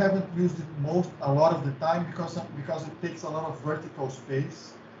book, I haven't used it a lot of the time because it takes a lot of vertical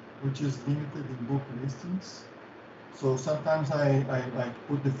space, which is limited in book listings. So sometimes I like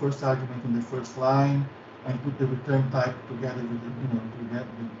put the first argument in the first line and put the return type together with to get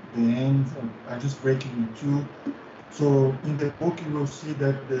the end. I just break it in two. So in the book, you will see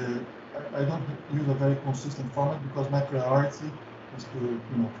that I don't use a very consistent format because my priority is to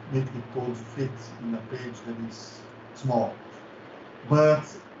make the code fit in a page that is small. But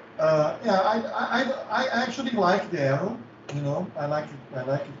yeah, I actually like the arrow. I like it. I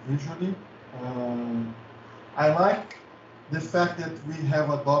like it visually. I like the fact that we have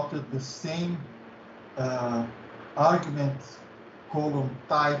adopted the same argument column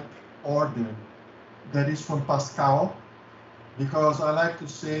type order that is from Pascal, because I like to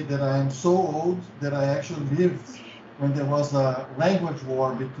say that I am so old that I actually lived when there was a language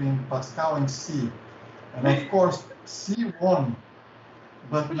war between Pascal and C. And of course, C won.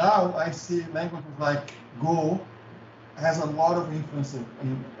 But now I see languages like Go has a lot of influence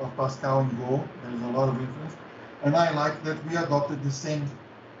of Pascal in Go. There's a lot of influence. And I like that we adopted the same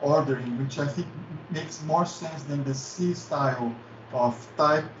ordering, which I think makes more sense than the C style of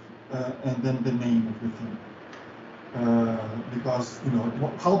type and then the name of the thing. Because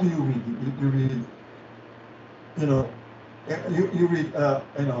how do you read it? You read, you read, I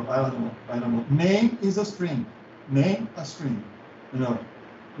don't know. Name is a string. Name a string.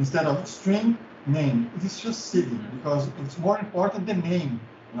 Instead of string name. It is just silly because it's more important the name,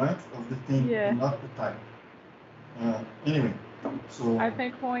 right, of the thing, Yeah. and not the type. Anyway, so I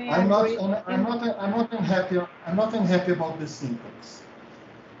think we I'm not agree. unhappy about the syntax.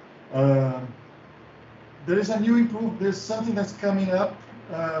 There is a new improvement. There's something that's coming up,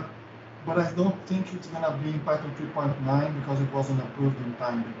 but I don't think it's going to be in Python 3.9 because it wasn't approved in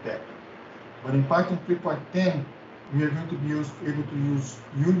time with that. But in Python 3.10, we are going to be able to use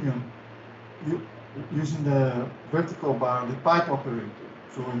union using the vertical bar, the type operator.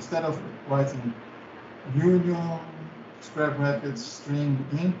 So instead of writing union, square brackets, string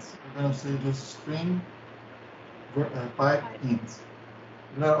int, we're going to say just string pipe int.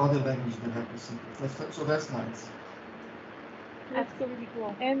 There are other languages that have this syntax, so that's nice. Absolutely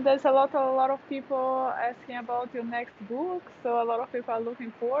cool. And there's a lot of people asking about your next book, so a lot of people are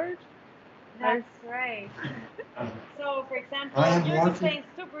looking forward. That's right. So, for example, I am you're just working. saying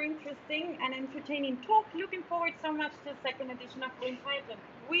super interesting and entertaining talk. Looking forward so much to the second edition of FluentPython.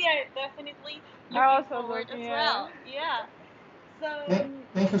 We are definitely looking forward as well. Yeah. So,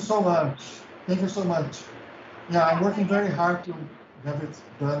 Thank you so much. Thank you so much. Yeah, I'm working very hard to have it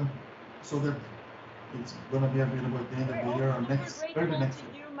done so that it's going to be available at the end of the year or super early grateful next to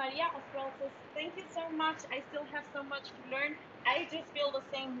year. you, Maria, as well. So thank you so much. I still have so much to learn. I just feel the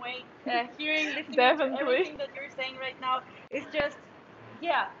same way. Listening to everything that you're saying right now is just,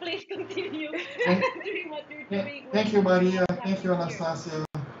 yeah. Please continue doing what you're doing. Thank you, Maria. Thank you, Anastasia.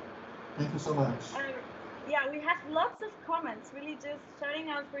 Thank you so much. Yeah, we have lots of comments. Really, just shouting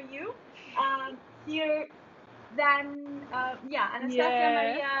out for you. Here, then, yeah, Anastasia,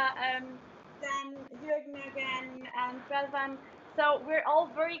 Maria, then Jürgen again, and Felvan. So we're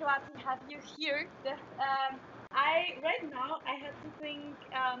all very glad to have you here. Right now I had to think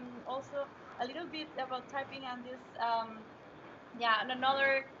also a little bit about typing on this, on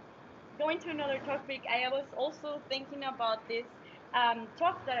another going to another topic, I was also thinking about this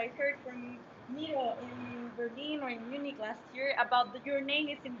talk that I heard from Miro in Berlin or in Munich last year about your name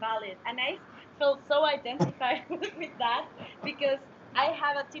is invalid, and I felt so identified with that because I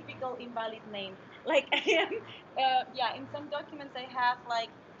have a typical invalid name. Like I am, yeah. In some documents, I have like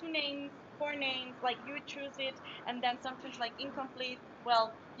 2 names, 4 names. Like you choose it, and then sometimes like incomplete.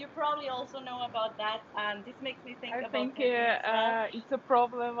 Well, you probably also know about that, and this makes me think I about think coding as well. it's a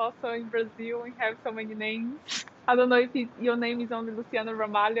problem also in Brazil. We have so many names. I don't know if your name is only Luciano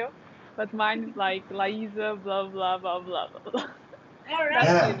Ramalho, but mine is like Laísa, blah, blah, blah, blah, blah. All right.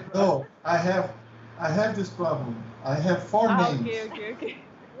 That's Yeah, it. no, I have this problem. I have 4 names. Okay.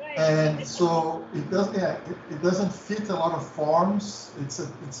 Right. And so it doesn't fit a lot of forms.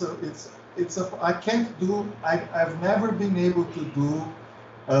 I can't do, I've never been able to do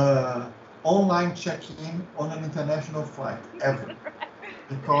online check-in on an international flight ever,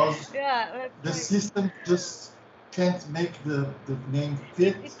 because Yeah, the that's system just can't make the name right.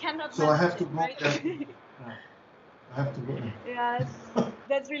 fit. It cannot So I manage have to it, go right? there. Yeah, I have to go there. Yeah,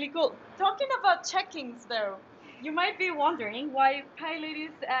 that's really cool. Talking about checkings, though, you might be wondering why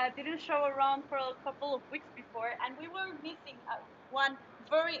PyLadies didn't show around for a couple of weeks before, and we were missing one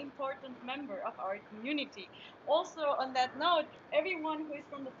very important member of our community. Also, on that note, everyone who is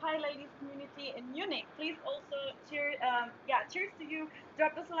from the PyLadies community in Munich, please also cheers to you.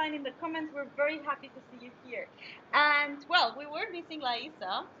 Drop us a line in the comments. We're very happy to see you here. And well, we were missing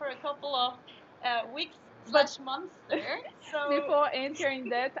Laisa for a couple of weeks slash months there. So Before entering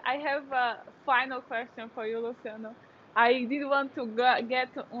that, I have a final question for you, Luciano. I did want to get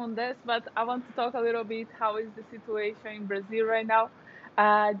on this, but I want to talk a little bit how is the situation in Brazil right now.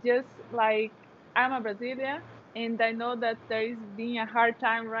 Just like I'm a Brazilian, and I know that there is being a hard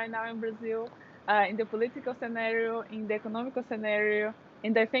time right now in Brazil, in the political scenario, in the economical scenario,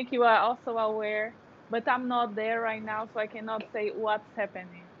 and I think you are also aware, but I'm not there right now, so I cannot say what's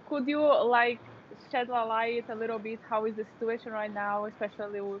happening. Could you like shed a light a little bit how is the situation right now,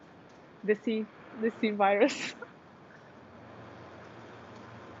 especially with the C virus?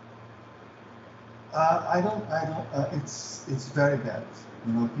 It's very bad.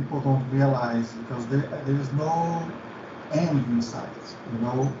 You know, people don't realize because there is no end in sight. You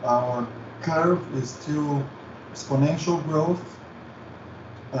know, our curve is still exponential growth.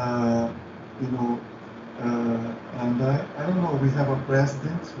 Uh, you know, and I don't know. We have a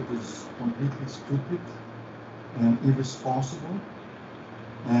president who is completely stupid and irresponsible,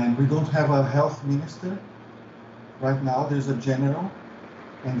 and we don't have a health minister right now. There's a general,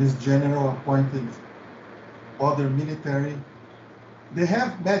 and this general appointed other military. They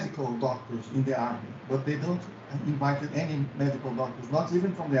have medical doctors in the army, but they don't invite any medical doctors, not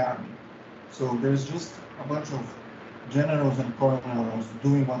even from the army. So there's just a bunch of generals and colonels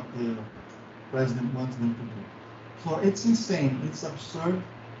doing what the president wants them to do. So it's insane. It's absurd.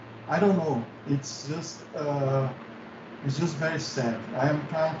 I don't know. It's just very sad. I am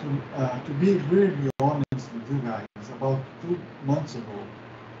trying to be really honest with you guys. About 2 months ago,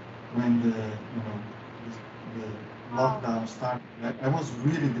 when the lockdown started, I was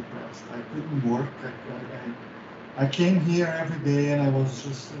really depressed. I couldn't work. I came here every day and I was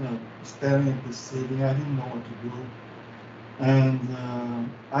just staring at the ceiling. I didn't know what to do, and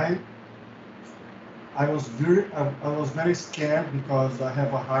I was very scared because I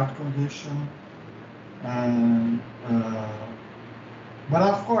have a heart condition, and but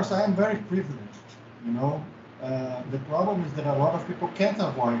of course I am very privileged. You know, the problem is that a lot of people can't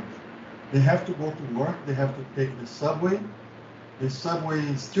avoid. They have to go to work. They have to take the subway. The subway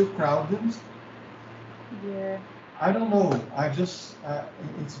is still crowded. Yeah. I don't know.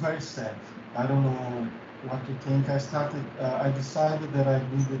 It's very sad. I don't know what to think. I decided that I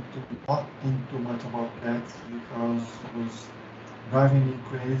needed to not think too much about that because it was driving me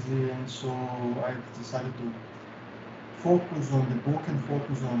crazy, and so I decided to focus on the book and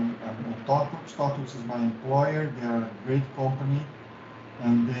focus on ThoughtWorks. ThoughtWorks is my employer. They are a great company,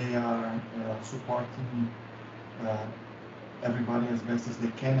 and they are supporting everybody as best as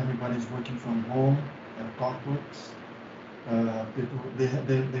they can. Everybody is working from home at ThoughtWorks.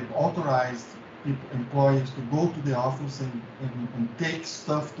 They've authorized employees to go to the office and take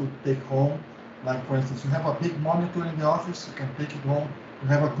stuff to take home. Like, for instance, you have a big monitor in the office, you can take it home. You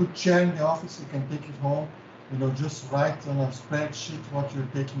have a good chair in the office, you can take it home. You know, just write on a spreadsheet what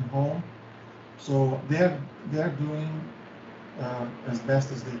you're taking home. So they're doing as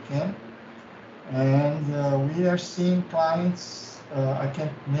best as they can. And we are seeing clients. I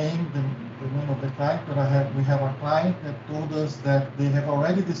can't name the name of the client, but we have a client that told us that they have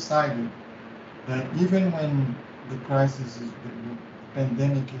already decided that even when the crisis is,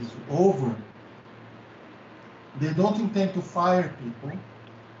 pandemic is over, they don't intend to fire people.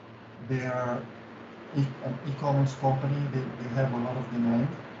 They are an e-commerce company. They have a lot of demand,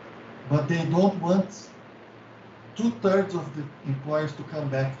 but they don't want 2/3 of the employees to come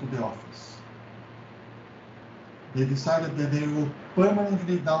back to the office. They decided that they will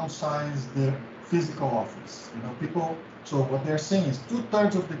permanently downsize their physical office. People. So what they're saying is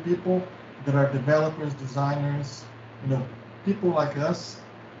 2/3 of the people that are developers, designers, people like us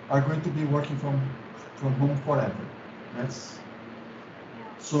are going to be working from home forever. That's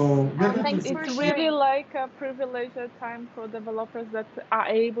so. It's really like a privileged time for developers that are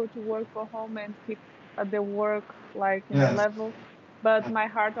able to work from home and keep the work like in a level. But my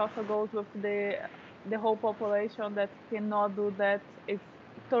heart also goes with the whole population that cannot do that. It's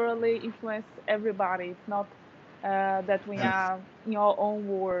totally influence everybody. It's not that we are in our own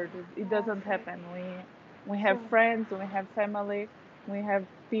world. It doesn't happen. We have friends, we have family, we have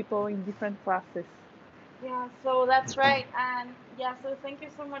people in different classes. Yeah, so that's right. And yeah, so thank you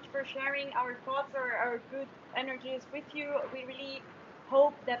so much for sharing our thoughts or our good energies with you. We really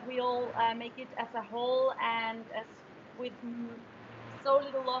hope that we'll make it as a whole and as with so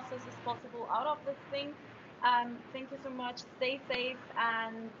little losses as possible out of this thing. Thank you so much. Stay safe,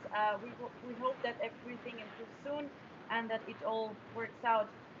 and we hope that everything improves soon and that it all works out.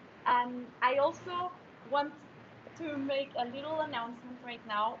 I also want to make a little announcement right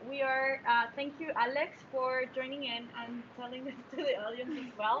now. We are, thank you, Alex, for joining in and telling this to the audience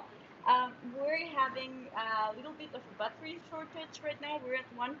as well. We're having a little bit of a battery shortage right now. We're at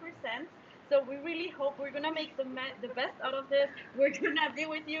 1%. So we really hope we're going to make the best out of this. We're going to be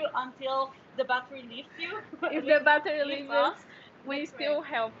with you until the battery leaves you. If the battery leaves us, we're still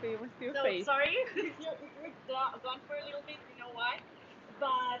right. healthy. We're still safe. Sorry if you're gone for a little bit, you know why.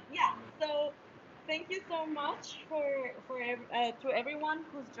 But yeah, so thank you so much to everyone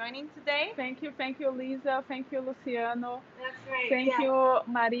who's joining today. Thank you, Lisa. Thank you, Luciano. That's right. Thank you,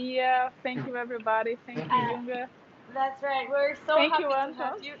 Maria. Thank you, everybody. Thank you, Junga. That's right. We're so happy to Anton.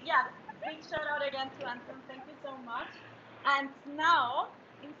 have you. Yeah, big shout out again to Anton. Thank you so much. And now,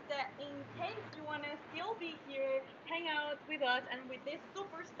 in case you want to still be here, hang out with us and with these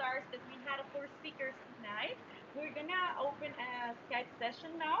superstars that we had for speakers tonight, we're gonna open a Skype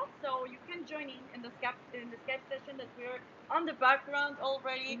session now, so you can join in the Skype session that we're on the background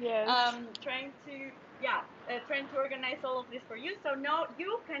already. Yes. Trying to organize all of this for you. So now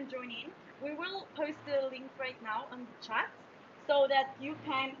you can join in. We will post the link right now on the chat so that you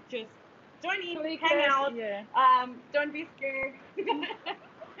can just join in, hang out. Yeah. Don't be scared.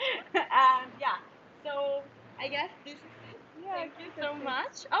 Yeah. So I guess this is it. Yeah, Thank you so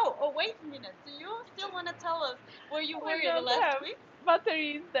much. Oh, wait a minute. Do you still want to tell us where you were the last week?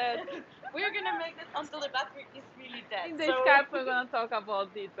 Battery is dead. We're gonna make this until the battery is really dead. In the Skype, we're gonna talk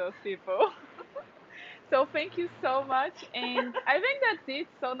about those people. So thank you so much, and I think that's it.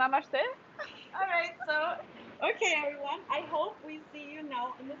 So namaste. All right. So okay, everyone. I hope we see you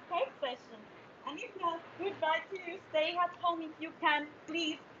now in the Skype session. And if not, goodbye to you. Stay at home if you can.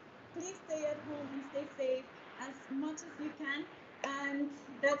 Please stay at home and stay safe as much as you can. And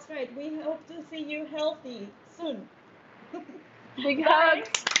that's right. We hope to see you healthy soon. Big Bye.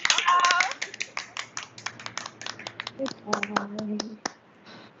 hugs. Bye.